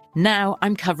Mexico. Now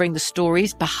I'm covering the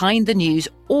stories behind the news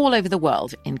all over the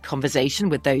world in conversation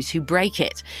with those who break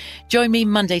it. Join me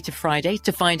Monday to Friday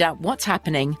to find out what's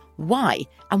happening, why,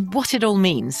 and what it all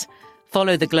means.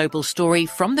 Follow The Global Story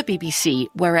from the BBC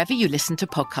wherever you listen to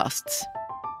podcasts.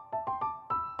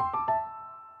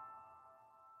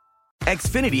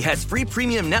 Xfinity has free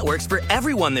premium networks for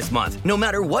everyone this month, no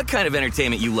matter what kind of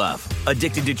entertainment you love.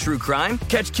 Addicted to true crime?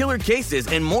 Catch killer cases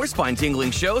and more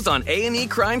spine-tingling shows on A&E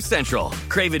Crime Central.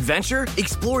 Crave adventure?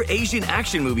 Explore Asian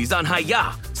action movies on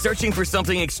Hi-YAH. Searching for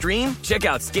something extreme? Check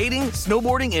out skating,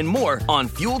 snowboarding, and more on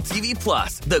Fuel TV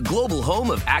Plus, the global home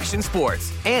of action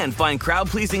sports. And find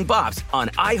crowd-pleasing bops on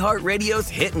iHeartRadio's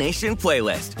Hit Nation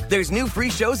playlist. There's new free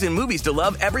shows and movies to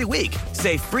love every week.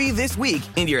 Say free this week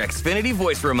in your Xfinity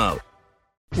voice remote.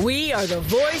 We are the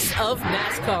voice of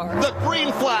NASCAR. The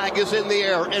green flag is in the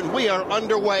air, and we are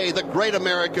underway. The Great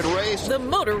American Race. The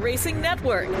Motor Racing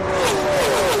Network.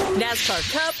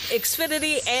 NASCAR Cup,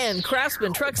 Xfinity, and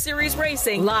Craftsman Truck Series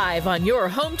Racing live on your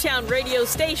hometown radio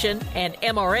station and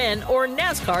MRN or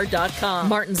NASCAR.com.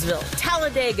 Martinsville,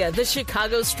 Talladega, the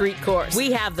Chicago Street Course.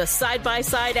 We have the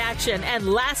side-by-side action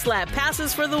and last lap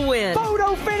passes for the win.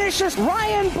 Photo finishes.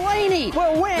 Ryan Blaney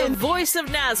will win. The voice of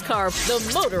NASCAR,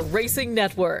 the Motor Racing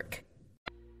Network.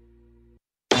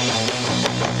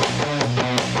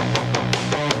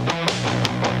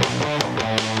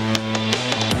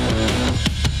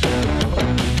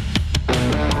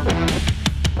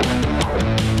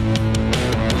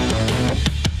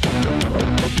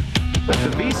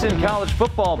 VSiN College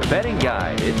Football Betting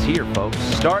Guide. It's here, folks.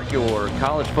 Start your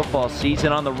college football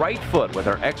season on the right foot with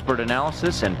our expert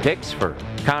analysis and picks for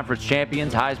conference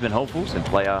champions, Heisman hopefuls, and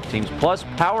playoff teams, plus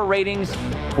power ratings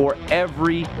for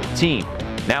every team.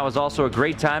 Now is also a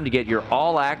great time to get your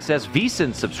all-access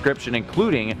VSiN subscription,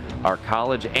 including our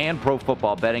college and pro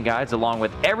football betting guides, along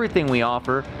with everything we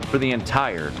offer for the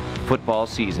entire football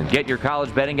season. Get your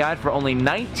college betting guide for only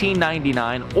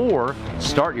 $19.99 or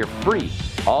start your free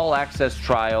all-access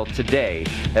trial today.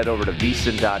 Head over to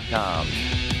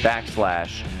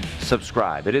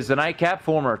vsin.com/subscribe. It is the nightcap,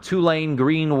 former Tulane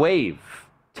Green Wave,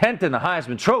 10th in the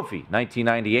Heisman Trophy,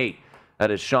 1998.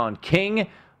 That is Sean King.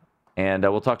 And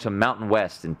we'll talk some Mountain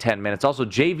West in 10 minutes. Also,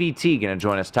 JVT going to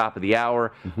join us top of the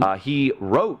hour. He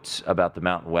wrote about the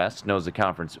Mountain West, knows the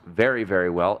conference very,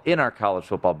 very well in our college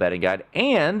football betting guide.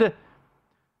 And I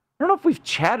don't know if we've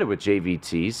chatted with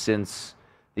JVT since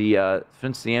the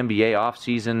NBA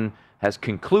offseason has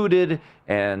concluded,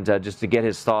 and just to get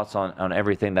his thoughts on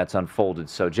everything that's unfolded.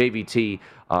 So JVT,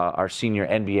 our senior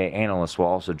NBA analyst, will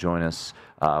also join us.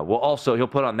 He'll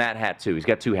put on that hat too. He's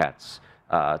got two hats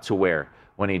to wear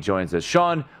when he joins us.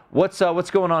 Sean, what's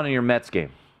going on in your Mets game?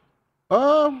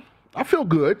 I feel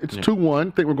good. It's 2-1.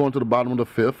 I think we're going to the bottom of the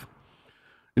fifth.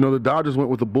 You know, the Dodgers went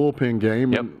with the bullpen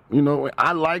game. Yep. And, you know,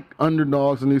 I like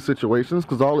underdogs in these situations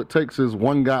because all it takes is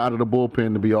one guy out of the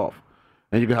bullpen to be off,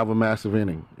 and you can have a massive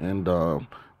inning. And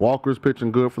Walker's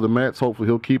pitching good for the Mets. Hopefully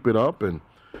he'll keep it up. And,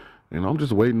 you know, I'm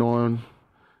just waiting on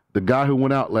the guy who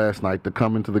went out last night to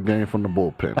come into the game from the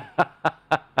bullpen.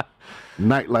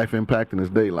 Nightlife impacting his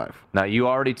day life. Now, you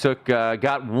already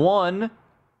got one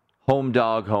home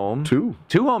dog home. Two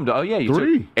home dog. Oh, yeah. You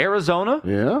Three. took Arizona.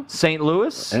 Yeah. St.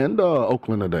 Louis. And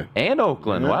Oakland today. And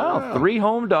Oakland. Yeah. Wow. 3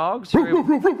 home dogs.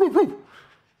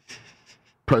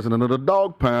 President of the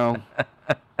Dog Pound.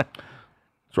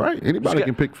 That's right. Anybody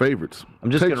can pick favorites.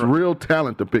 It takes real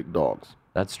talent to pick dogs.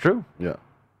 That's true. Yeah.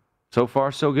 So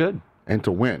far, so good. And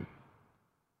to win.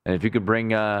 And if you could bring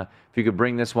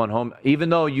this one home, even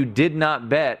though you did not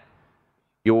bet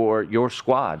your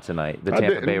squad tonight, the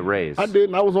Tampa Bay Rays. I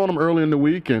didn't. I was on them early in the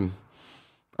week, and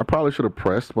I probably should have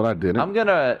pressed, but I didn't. I'm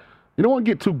gonna. You don't want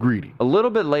to get too greedy. A little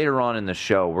bit later on in the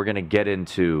show, we're gonna get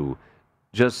into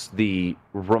just the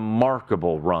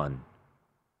remarkable run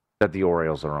that the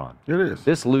Orioles are on. It is.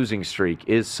 This losing streak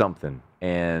is something,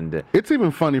 and it's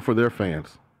even funny for their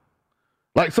fans.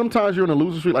 Like sometimes you're in a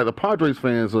losing streak. Like the Padres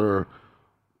fans are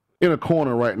in a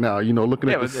corner right now, you know,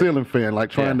 looking at the ceiling fan, like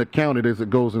trying to count it as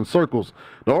it goes in circles.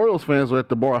 The Orioles fans are at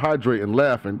the bar hydrating,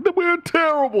 laughing. We're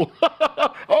terrible.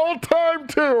 All-time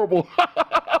terrible.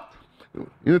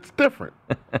 It's different.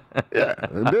 Yeah,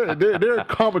 they're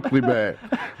comically bad.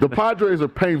 The Padres are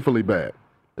painfully bad.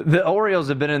 The Orioles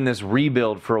have been in this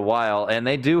rebuild for a while, and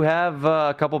they do have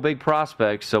a couple big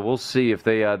prospects, so we'll see if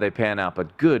they pan out.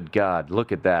 But good God,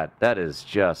 look at that. That is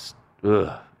just,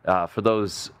 for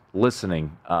those listening,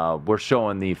 we're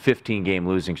showing the 15-game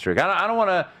losing streak. I don't want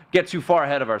to get too far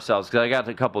ahead of ourselves because I got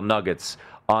a couple nuggets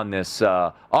on this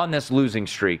losing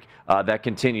streak that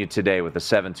continued today with a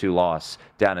 7-2 loss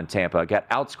down in Tampa. Got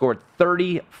outscored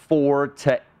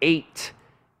 34-8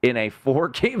 in a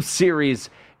 4-game series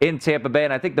in Tampa Bay.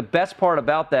 And I think the best part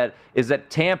about that is that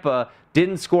Tampa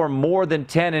didn't score more than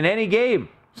 10 in any game.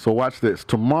 So watch this.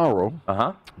 Tomorrow,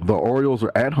 the Orioles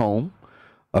are at home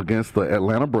against the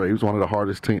Atlanta Braves, one of the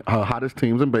hottest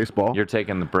teams in baseball. You're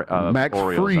taking the Max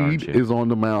Orioles, Fried is on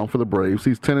the mound for the Braves.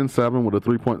 He's 10-7 with a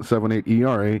 3.78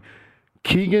 ERA.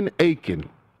 Keegan Aiken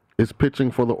is pitching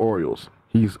for the Orioles.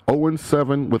 He's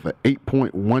 0-7 with an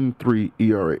 8.13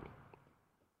 ERA.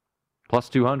 Plus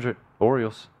 200,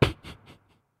 Orioles.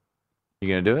 You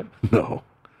going to do it? No.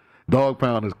 Dog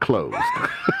Pound is closed.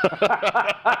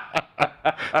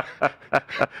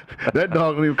 That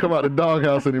dog don't even come out the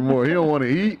doghouse anymore. He don't want to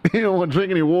eat. He don't want to drink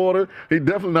any water. He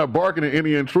definitely not barking at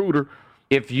any intruder.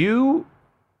 All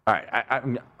right,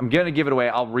 I'm going to give it away.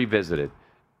 I'll revisit it.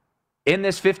 In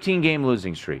this 15-game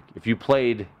losing streak, if you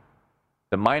played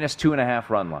the minus 2.5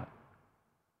 run line,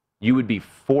 you would be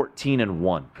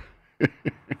 14-1.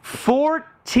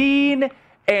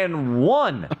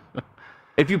 14-1.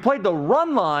 If you played the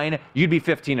run line, you'd be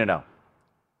 15-0.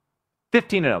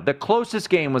 15-0. The closest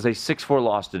game was a 6-4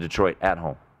 loss to Detroit at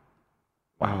home.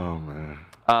 Wow, man.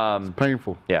 It's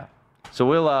painful. Yeah. So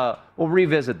we'll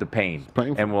revisit the pain. It's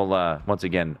painful. And we'll once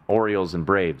again, Orioles and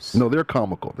Braves. No, they're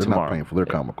comical. They're tomorrow. Not painful. They're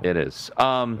comical. It is.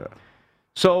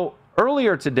 So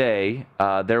earlier today,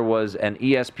 there was an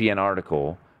ESPN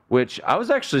article, which I was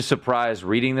actually surprised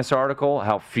reading this article,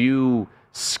 how few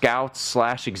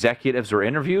scouts/executives were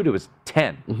interviewed. It was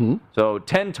 10. Mm-hmm. So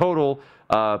 10 total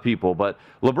people. But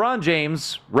LeBron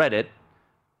James read it,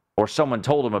 or someone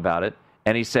told him about it,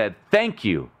 and he said, "Thank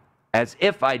you, as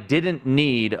if I didn't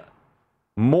need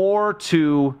more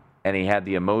to," and he had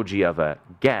the emoji of a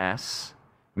gas,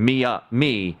 me,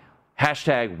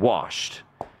 hashtag washed.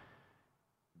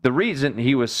 The reason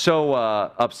he was so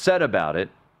upset about it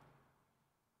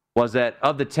was that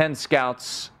of the 10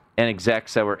 scouts and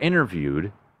execs that were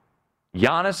interviewed,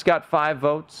 Giannis got 5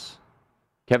 votes.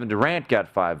 Kevin Durant got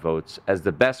 5 votes as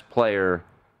the best player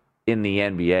in the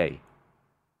NBA.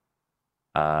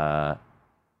 I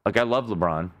love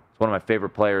LeBron. He's one of my favorite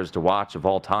players to watch of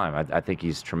all time. I think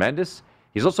he's tremendous.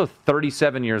 He's also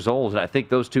 37 years old, and I think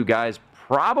those two guys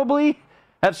probably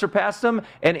have surpassed him.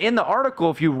 And in the article,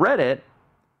 if you read it,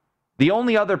 the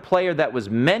only other player that was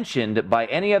mentioned by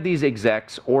any of these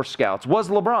execs or scouts was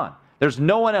LeBron. There's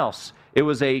no one else. It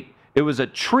was a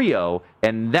trio,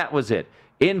 and that was it.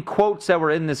 In quotes that were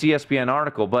in this ESPN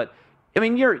article, but I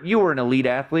mean, you were an elite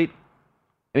athlete.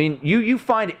 I mean, you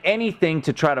find anything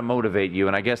to try to motivate you,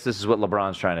 and I guess this is what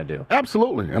LeBron's trying to do.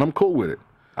 Absolutely, and I'm cool with it.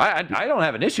 I don't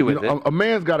have an issue with it. A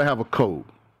man's got to have a code,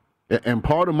 and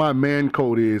part of my man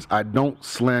code is I don't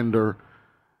slander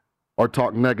or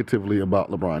talk negatively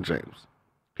about LeBron James.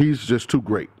 He's just too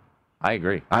great. I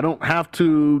agree. I don't have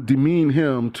to demean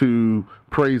him to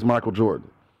praise Michael Jordan.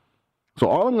 So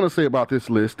all I'm going to say about this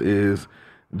list is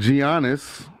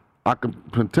Giannis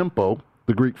Antetokounmpo,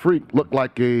 the Greek Freak, looked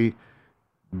like a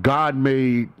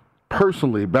God-made,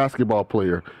 personally, basketball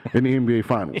player in the NBA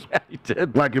Finals. Yeah, he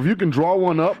did. Like, if you can draw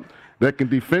one up that can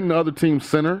defend the other team's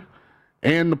center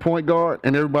and the point guard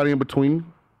and everybody in between,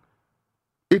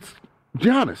 it's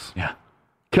Giannis. Yeah.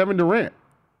 Kevin Durant,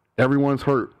 everyone's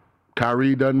hurt.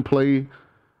 Kyrie doesn't play.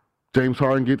 James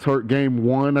Harden gets hurt game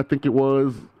 1, I think it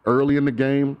was, early in the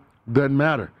game. Doesn't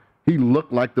matter. He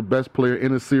looked like the best player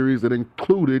in a series that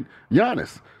included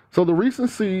Giannis. So the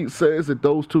recency says that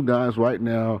those two guys right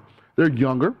now, they're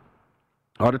younger,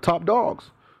 are the top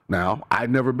dogs. Now, I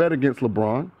never bet against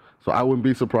LeBron, so I wouldn't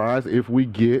be surprised if we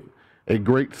get a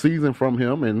great season from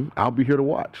him, and I'll be here to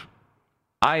watch.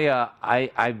 I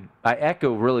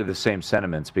echo really the same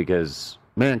sentiments because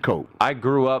man coat. I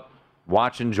grew up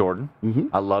watching Jordan. Mm-hmm.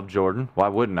 I love Jordan. Why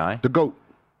wouldn't I? The GOAT.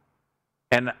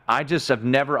 And I just have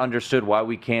never understood why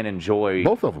we can't enjoy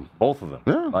both of them. Both of them.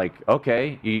 Yeah. Like,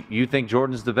 okay, you think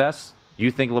Jordan's the best?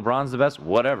 You think LeBron's the best?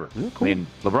 Whatever. Yeah, cool. I mean,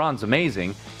 LeBron's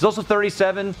amazing. He's also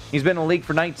 37. He's been in the league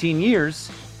for 19 years.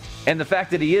 And the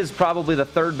fact that he is probably the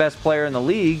third best player in the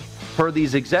league per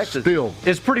these executives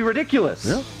is pretty ridiculous.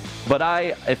 Yeah. But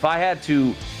if I had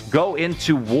to go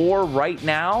into war right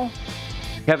now,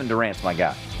 Kevin Durant's my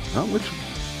guy. I'm with you.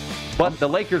 But the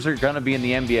Lakers are going to be in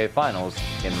the NBA Finals,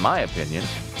 in my opinion,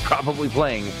 probably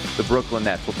playing the Brooklyn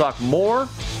Nets. We'll talk more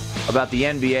about the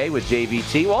NBA with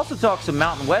JVT. We'll also talk some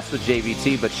Mountain West with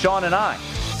JVT, but Sean and I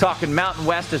talking Mountain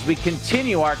West as we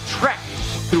continue our trek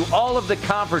through all of the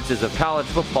conferences of college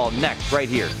football next, right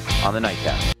here on the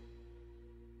Nightcap.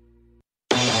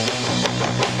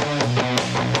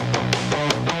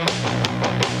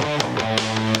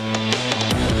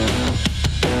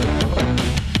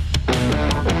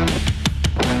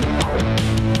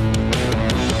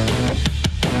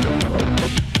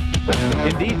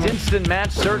 Indeed's instant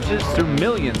match searches through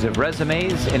millions of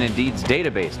resumes in Indeed's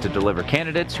database to deliver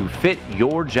candidates who fit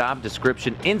your job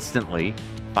description instantly.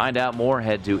 Find out more,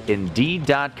 head to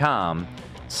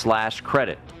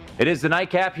Indeed.com/credit. It is the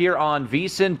Nightcap here on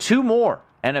VSiN. 2 more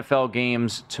NFL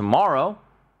games tomorrow.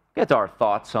 Get our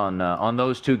thoughts on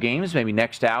those 2 games, maybe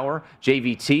next hour.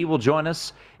 JVT will join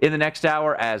us in the next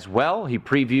hour as well. He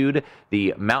previewed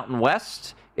the Mountain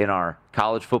West in our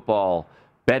college football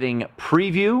betting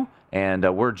preview. And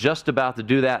we're just about to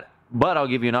do that. But I'll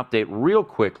give you an update real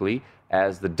quickly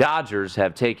as the Dodgers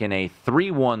have taken a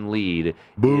 3-1 lead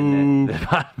in the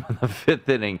bottom of the 5th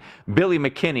inning. Billy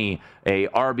McKinney, a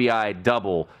RBI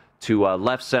double to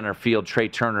left center field. Trey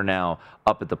Turner now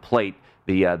up at the plate.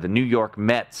 The New York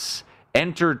Mets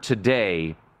entered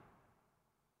today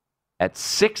at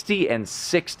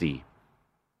 60-60.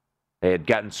 They had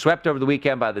gotten swept over the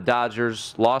weekend by the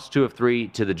Dodgers, lost 2 of 3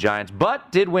 to the Giants,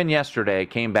 but did win yesterday,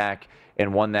 came back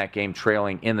and won that game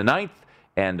trailing in the 9th.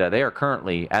 And they are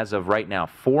currently, as of right now,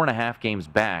 4.5 games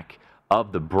back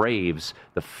of the Braves.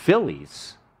 The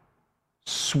Phillies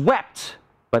swept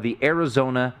by the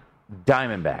Arizona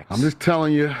Diamondbacks. I'm just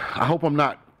telling you, I hope I'm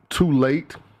not too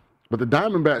late, but the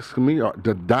Diamondbacks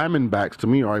to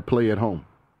me are a play at home.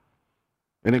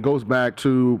 And it goes back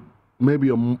to maybe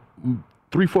 3-4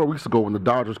 weeks ago when the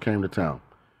Dodgers came to town.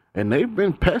 And they've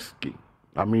been pesky.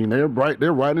 I mean, they're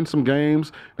right in some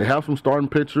games. They have some starting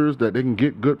pitchers that they can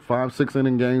get good 5-6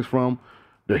 inning games from.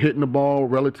 They're hitting the ball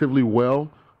relatively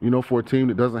well, for a team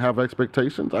that doesn't have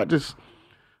expectations. I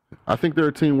think they're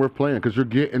a team worth playing because you're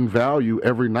getting value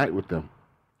every night with them.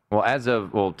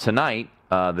 Well, tonight,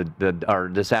 or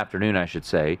this afternoon, I should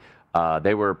say,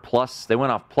 they went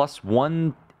off plus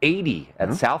 180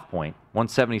 at South Point,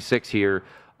 176 here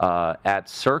at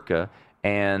Circa,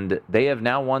 and they have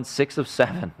now won 6 of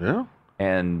 7. Yeah.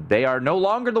 And they are no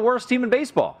longer the worst team in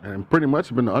baseball. And pretty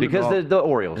much been the underdog. Because the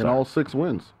Orioles in all 6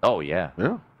 wins. Oh, yeah.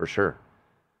 Yeah. For sure.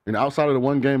 And outside of the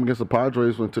one game against the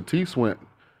Padres when Tatis went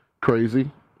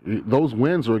crazy, those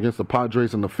wins are against the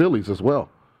Padres and the Phillies as well.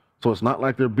 So it's not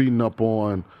like they're beating up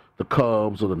on the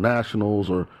Cubs or the Nationals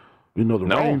or, the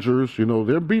Rangers.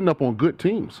 They're beating up on good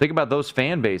teams. Think about those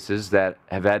fan bases that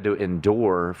have had to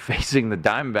endure facing the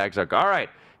Diamondbacks. Like, all right,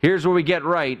 here's where we get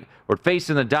right. We're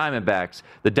facing the Diamondbacks.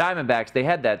 The Diamondbacks, they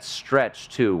had that stretch,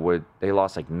 too, where they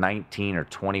lost like 19 or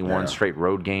 21 straight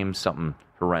road games, something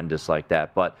horrendous like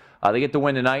that. But they get the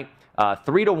win tonight.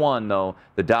 3-1, though,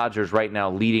 the Dodgers right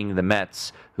now leading the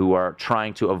Mets, who are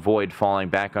trying to avoid falling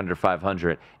back under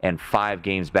 500, and 5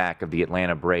 games back of the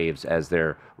Atlanta Braves as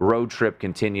their road trip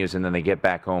continues, and then they get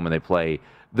back home and they play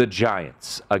the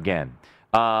Giants again.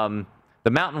 The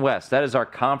Mountain West, that is our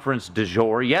conference du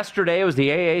jour. Yesterday it was the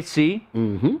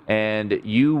AAC, and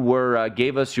you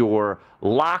gave us your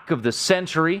lock of the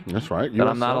century. That's right. That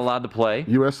I'm not allowed to play.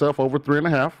 USF over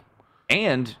 3.5.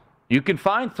 And you can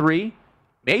find 3,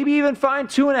 maybe even find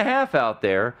 2.5 out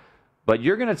there, but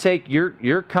you're going to take,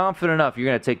 you're confident enough, you're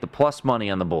going to take the plus money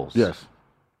on the Bulls. Yes.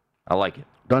 I like it.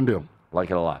 Done deal.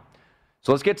 Like it a lot.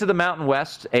 So let's get to the Mountain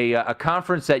West, a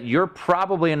conference that you're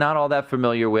probably not all that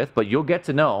familiar with, but you'll get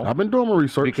to know. I've been doing my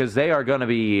research. Because they are going to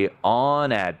be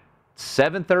on at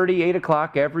 7:30, 8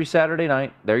 o'clock every Saturday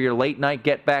night. They're your late-night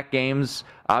get-back games.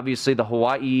 Obviously, the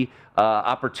Hawaii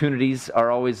opportunities are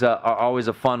always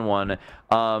a fun one.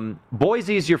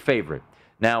 Boise is your favorite.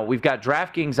 Now, we've got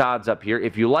DraftKings odds up here.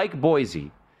 If you like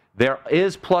Boise, there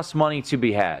is plus money to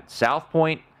be had. South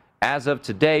Point, as of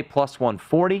today, plus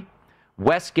 140.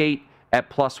 Westgate at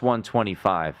plus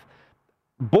 125.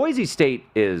 Boise State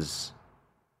is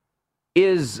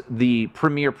the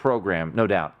premier program, no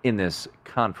doubt, in this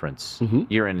conference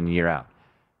year in and year out.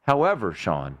 However,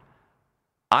 Sean,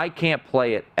 I can't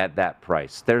play it at that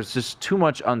price. There's just too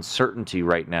much uncertainty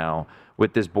right now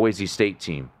with this Boise State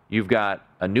team. You've got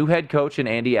a new head coach in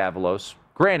Andy Avalos.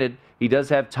 Granted, he does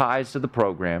have ties to the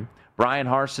program. Brian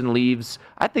Harsin leaves,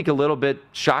 I think, a little bit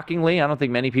shockingly. I don't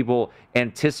think many people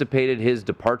anticipated his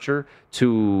departure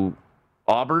to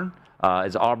Auburn,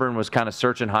 as Auburn was kind of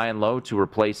searching high and low to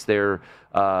replace their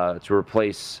I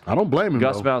don't blame him.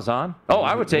 Gus Malzahn. Oh,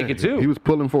 I would take it too. He was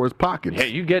pulling for his pockets. Yeah,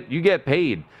 you get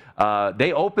paid.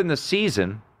 They opened the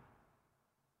season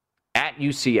at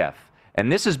UCF,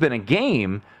 and this has been a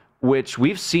game which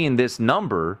we've seen this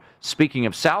number, speaking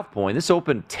of South Point, this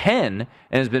opened 10 and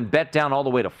has been bet down all the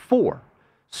way to 4.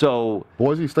 So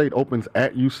Boise State opens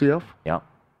at UCF? Yeah,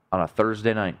 on a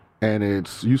Thursday night. And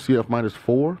it's UCF minus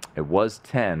 4? It was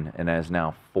 10 and is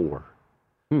now 4.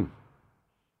 And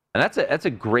that's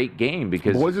a great game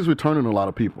because Boise's returning a lot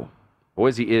of people.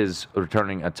 Boise is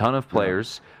returning a ton of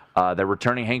players. They're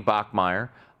returning Hank Bachmeier.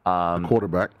 The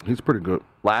quarterback. He's pretty good.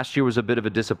 Last year was a bit of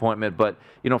a disappointment, but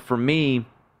for me,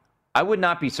 I would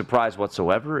not be surprised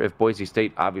whatsoever if Boise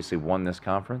State obviously won this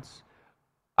conference.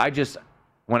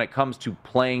 When it comes to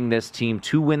playing this team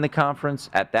to win the conference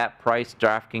at that price,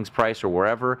 DraftKings price or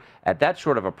wherever, at that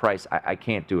short of a price, I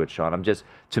can't do it, Sean.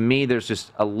 To me, there's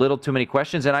just a little too many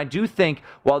questions. And I do think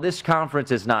while this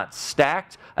conference is not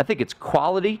stacked, I think it's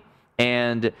quality.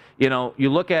 And, you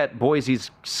look at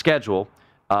Boise's schedule,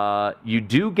 you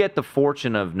do get the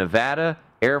fortune of Nevada,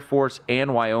 Air Force,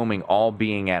 and Wyoming all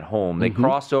being at home. They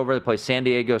crossed over. They play San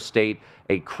Diego State,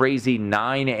 a crazy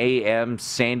 9 a.m.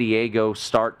 San Diego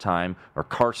start time, or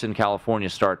Carson, California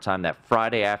start time, that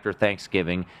Friday after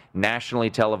Thanksgiving, nationally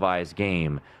televised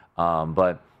game.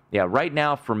 But, yeah, right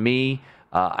now for me,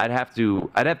 I'd have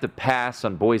to pass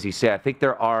on Boise State. I think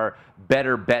there are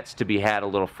better bets to be had a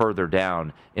little further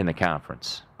down in the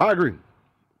conference. I agree.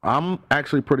 I'm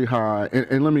actually pretty high.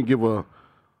 And let me give a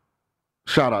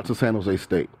shout out to San Jose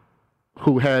State,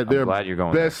 who had their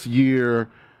best year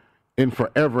in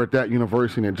forever at that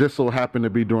university, and it just so happened to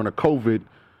be during a COVID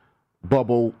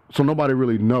bubble, so nobody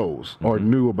really knows or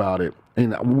knew about it.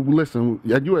 And listen,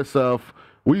 at USF,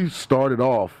 we started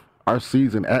off our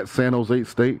season at San Jose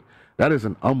State. That is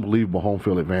an unbelievable home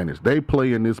field advantage. They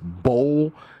play in this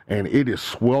bowl, and it is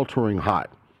sweltering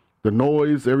hot. The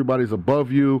noise, everybody's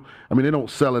above you. They don't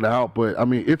sell it out, but,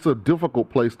 it's a difficult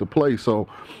place to play. So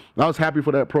I was happy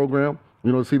for that program,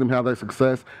 to see them have that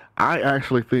success. I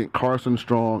actually think Carson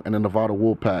Strong and the Nevada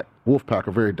Wolfpack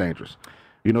are very dangerous.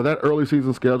 That early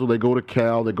season schedule, they go to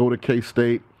Cal, they go to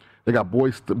K-State. They got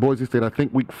Boise State, I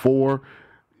think, week 4.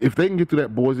 If they can get to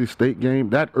that Boise State game,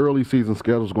 that early season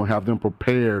schedule is going to have them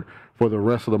prepared for the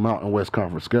rest of the Mountain West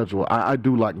Conference schedule. I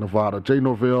do like Nevada. Jay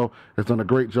Norvell has done a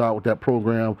great job with that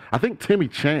program. I think Timmy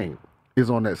Chang is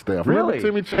on that staff. Really? Remember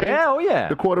Timmy Chang? Yeah, oh yeah.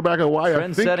 The quarterback at Hawaii.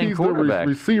 I think he's the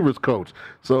receivers coach.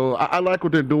 So I like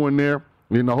what they're doing there.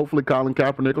 Hopefully Colin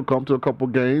Kaepernick will come to a couple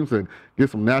games and get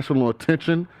some national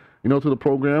attention, to the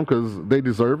program because they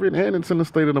deserve it. And it's in the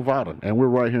state of Nevada. And we're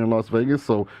right here in Las Vegas.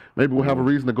 So maybe we'll have a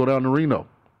reason to go down to Reno.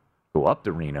 Go up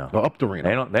to Reno. Go up to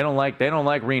Reno. They don't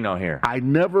like Reno here. I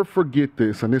never forget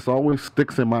this, and this always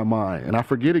sticks in my mind. And I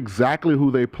forget exactly who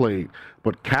they played,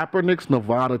 but Kaepernick's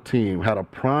Nevada team had a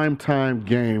primetime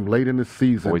game late in the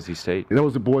season. Boise State. That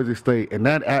was at Boise State, and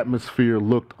that atmosphere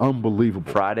looked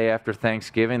unbelievable. Friday after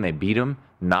Thanksgiving, they beat them.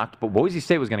 but Boise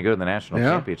State was going to go to the national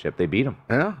championship. They beat them.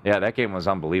 Yeah, that game was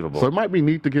unbelievable. So it might be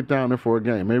neat to get down there for a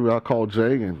game. Maybe I'll call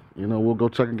Jay and we'll go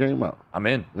check a game out. I'm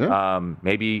in. Yeah.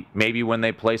 Maybe when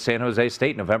they play San Jose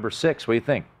State November 6th. What do you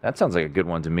think? That sounds like a good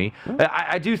one to me. Yeah.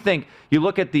 I do think you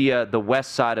look at the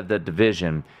west side of the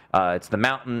division. It's the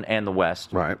Mountain and the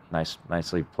West. Right.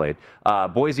 Nicely played.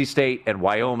 Boise State and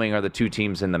Wyoming are the two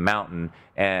teams in the Mountain,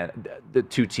 and the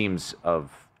two teams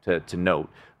to note.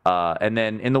 And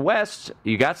then in the West,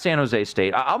 you got San Jose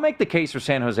State. I'll make the case for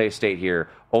San Jose State here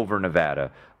over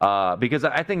Nevada because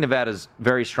I think Nevada's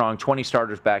very strong. 20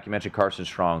 starters back. You mentioned Carson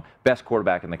Strong, best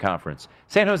quarterback in the conference.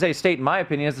 San Jose State, in my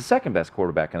opinion, is the second best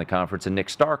quarterback in the conference, and Nick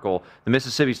Starkel, the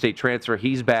Mississippi State transfer,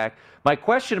 he's back. My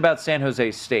question about San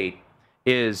Jose State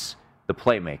is the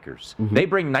playmakers. Mm-hmm. They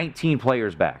bring 19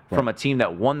 players back from a team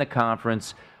that won the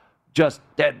conference. Just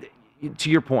that.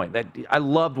 To your point, that I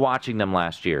loved watching them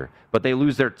last year, but they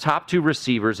lose their top two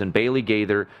receivers in Bailey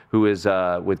Gaither, who is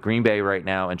with Green Bay right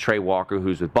now, and Trey Walker,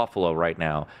 who's with Buffalo right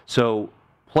now. So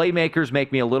playmakers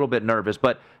make me a little bit nervous,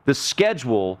 but the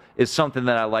schedule is something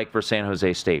that I like for San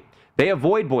Jose State. They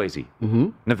avoid Boise. Mm-hmm.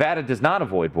 Nevada does not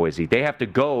avoid Boise. They have to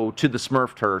go to the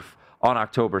Smurf turf on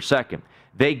October 2nd.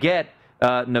 They get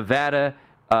Nevada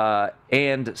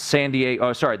and San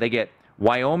Diego. They get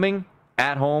Wyoming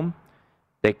at home.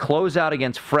 They close out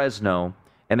against Fresno,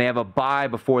 and they have a bye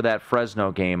before that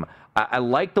Fresno game. I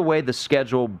like the way the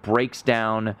schedule breaks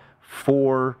down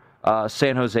for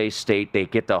San Jose State. They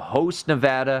get to host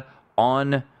Nevada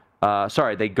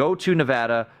they go to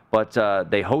Nevada, but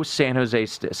they host San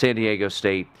Diego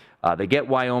State. They get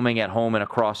Wyoming at home in a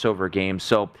crossover game.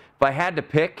 So if I had to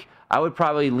pick, I would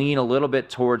probably lean a little bit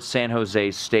towards San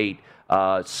Jose State,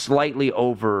 slightly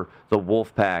over the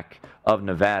Wolfpack of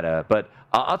Nevada. But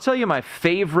I'll tell you my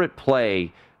favorite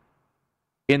play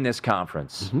in this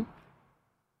conference. Mm-hmm.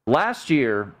 Last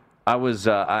year,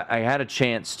 I had a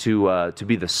chance to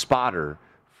be the spotter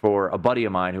for a buddy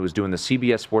of mine who was doing the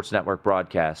CBS Sports Network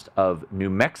broadcast of New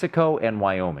Mexico and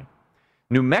Wyoming.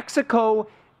 New Mexico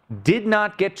did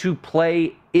not get to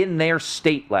play in their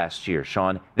state last year,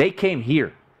 Sean. They came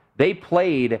here. They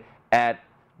played at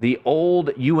the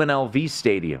old UNLV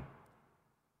Stadium.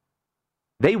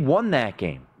 They won that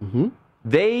game. Mm-hmm.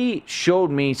 They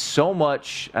showed me so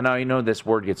much, and I know this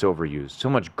word gets overused, so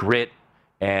much grit,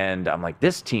 and I'm like,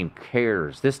 this team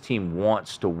cares. This team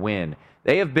wants to win.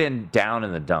 They have been down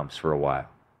in the dumps for a while.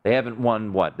 They haven't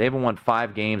won, They haven't won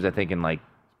 5 games, I think, in it's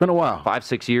been a while.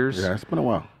 5-6 years. Yeah, it's been a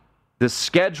while. The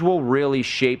schedule really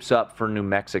shapes up for New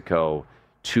Mexico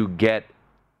to get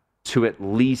to at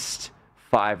least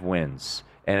 5 wins,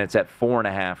 and it's at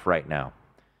 4.5 right now.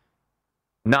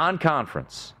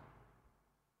 Non-conference.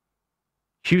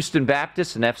 Houston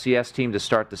Baptist, an FCS team to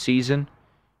start the season.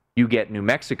 You get New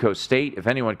Mexico State. If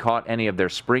anyone caught any of their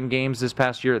spring games this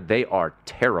past year, they are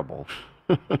terrible.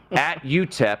 At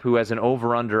UTEP, who has an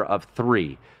over-under of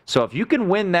 3. So if you can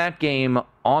win that game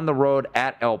on the road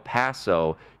at El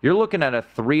Paso, you're looking at a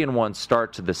 3-1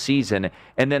 start to the season.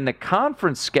 And then the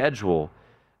conference schedule,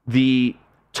 the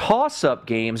toss-up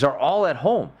games are all at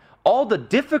home. All the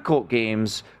difficult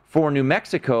games for New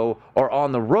Mexico are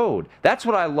on the road. That's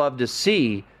what I love to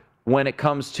see when it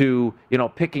comes to,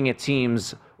 picking a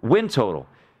team's win total.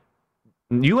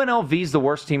 UNLV is the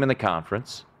worst team in the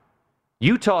conference.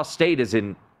 Utah State is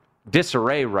in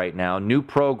disarray right now. New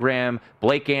program,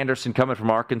 Blake Anderson coming from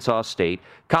Arkansas State.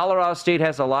 Colorado State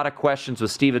has a lot of questions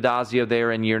with Steve Addazio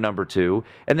there in year number 2.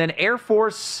 And then Air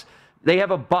Force, they have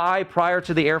a bye prior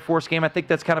to the Air Force game. I think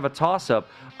that's kind of a toss-up.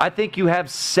 I think you have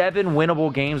 7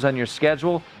 winnable games on your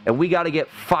schedule, and we got to get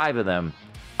 5 of them.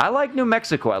 I like New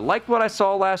Mexico. I liked what I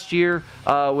saw last year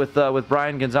with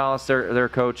Brian Gonzalez, their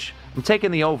coach. I'm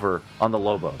taking the over on the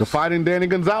Lobos. The Fighting Danny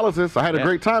Gonzalez's. I had a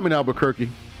great time in Albuquerque.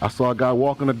 I saw a guy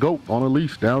walking a goat on a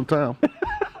leash downtown.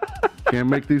 Can't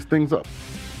make these things up.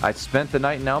 I spent the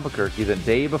night in Albuquerque the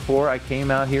day before I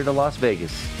came out here to Las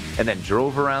Vegas and then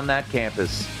drove around that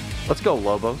campus. Let's go,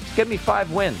 Lobos. Get me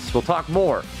 5 wins. We'll talk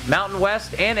more Mountain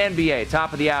West and NBA,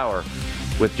 top of the hour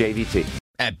with JVT.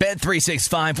 At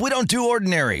Bet365, we don't do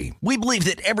ordinary. We believe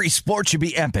that every sport should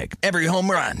be epic. Every home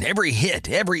run, every hit,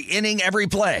 every inning, every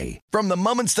play. From the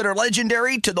moments that are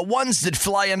legendary to the ones that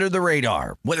fly under the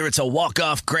radar. Whether it's a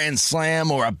walk-off grand slam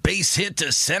or a base hit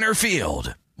to center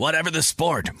field. Whatever the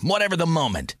sport, whatever the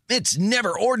moment. It's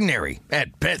never ordinary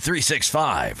at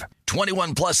Bet365.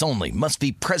 21 plus only. Must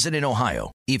be present in Ohio.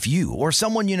 If you or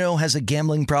someone you know has a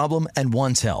gambling problem and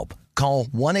wants help, call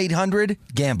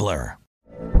 1-800-GAMBLER.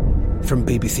 From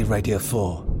BBC Radio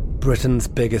 4, Britain's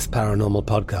biggest paranormal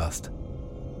podcast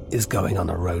is going on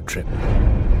a road trip.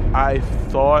 I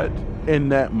thought in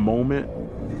that moment,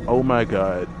 oh my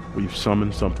God, We've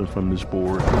summoned something from this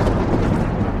board.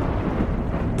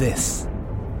 This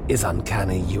is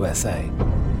Uncanny USA.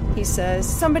 He says,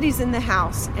 somebody's in the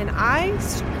house, and I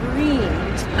screamed.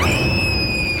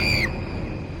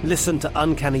 Listen to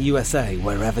Uncanny USA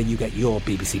wherever you get your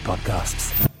BBC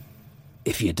podcasts,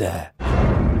 if you dare.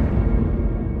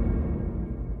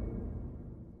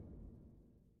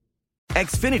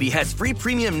 Xfinity has free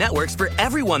premium networks for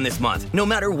everyone this month, no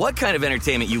matter what kind of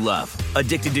entertainment you love.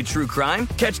 Addicted to true crime?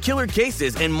 Catch killer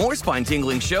cases and more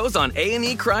spine-tingling shows on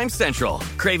A&E Crime Central.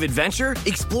 Crave adventure?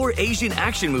 Explore Asian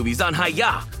action movies on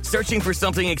Hi-Ya. Searching for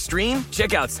something extreme?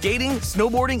 Check out skating,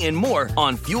 snowboarding, and more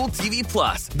on Fuel TV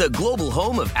Plus, the global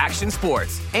home of action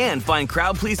sports. And find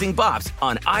crowd-pleasing bops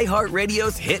on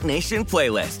iHeartRadio's Hit Nation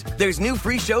playlist. There's new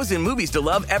free shows and movies to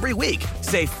love every week.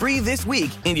 Say free this week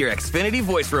in your Xfinity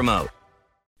voice remote.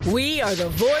 We are the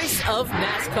voice of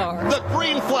NASCAR. The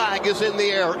green flag is in the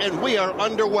air, and we are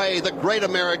underway. The Great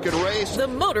American Race. The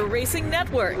Motor Racing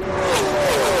Network.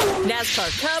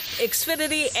 NASCAR Cup,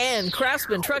 Xfinity, and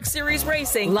Craftsman Truck Series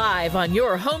Racing live on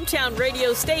your hometown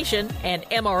radio station and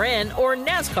MRN or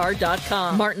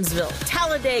NASCAR.com. Martinsville,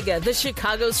 Talladega, the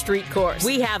Chicago Street Course.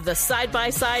 We have the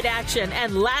side-by-side action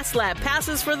and last lap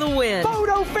passes for the win.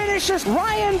 Photo finishes.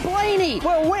 Ryan Blaney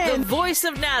will win. The voice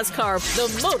of NASCAR,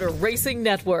 the Motor Racing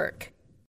Network.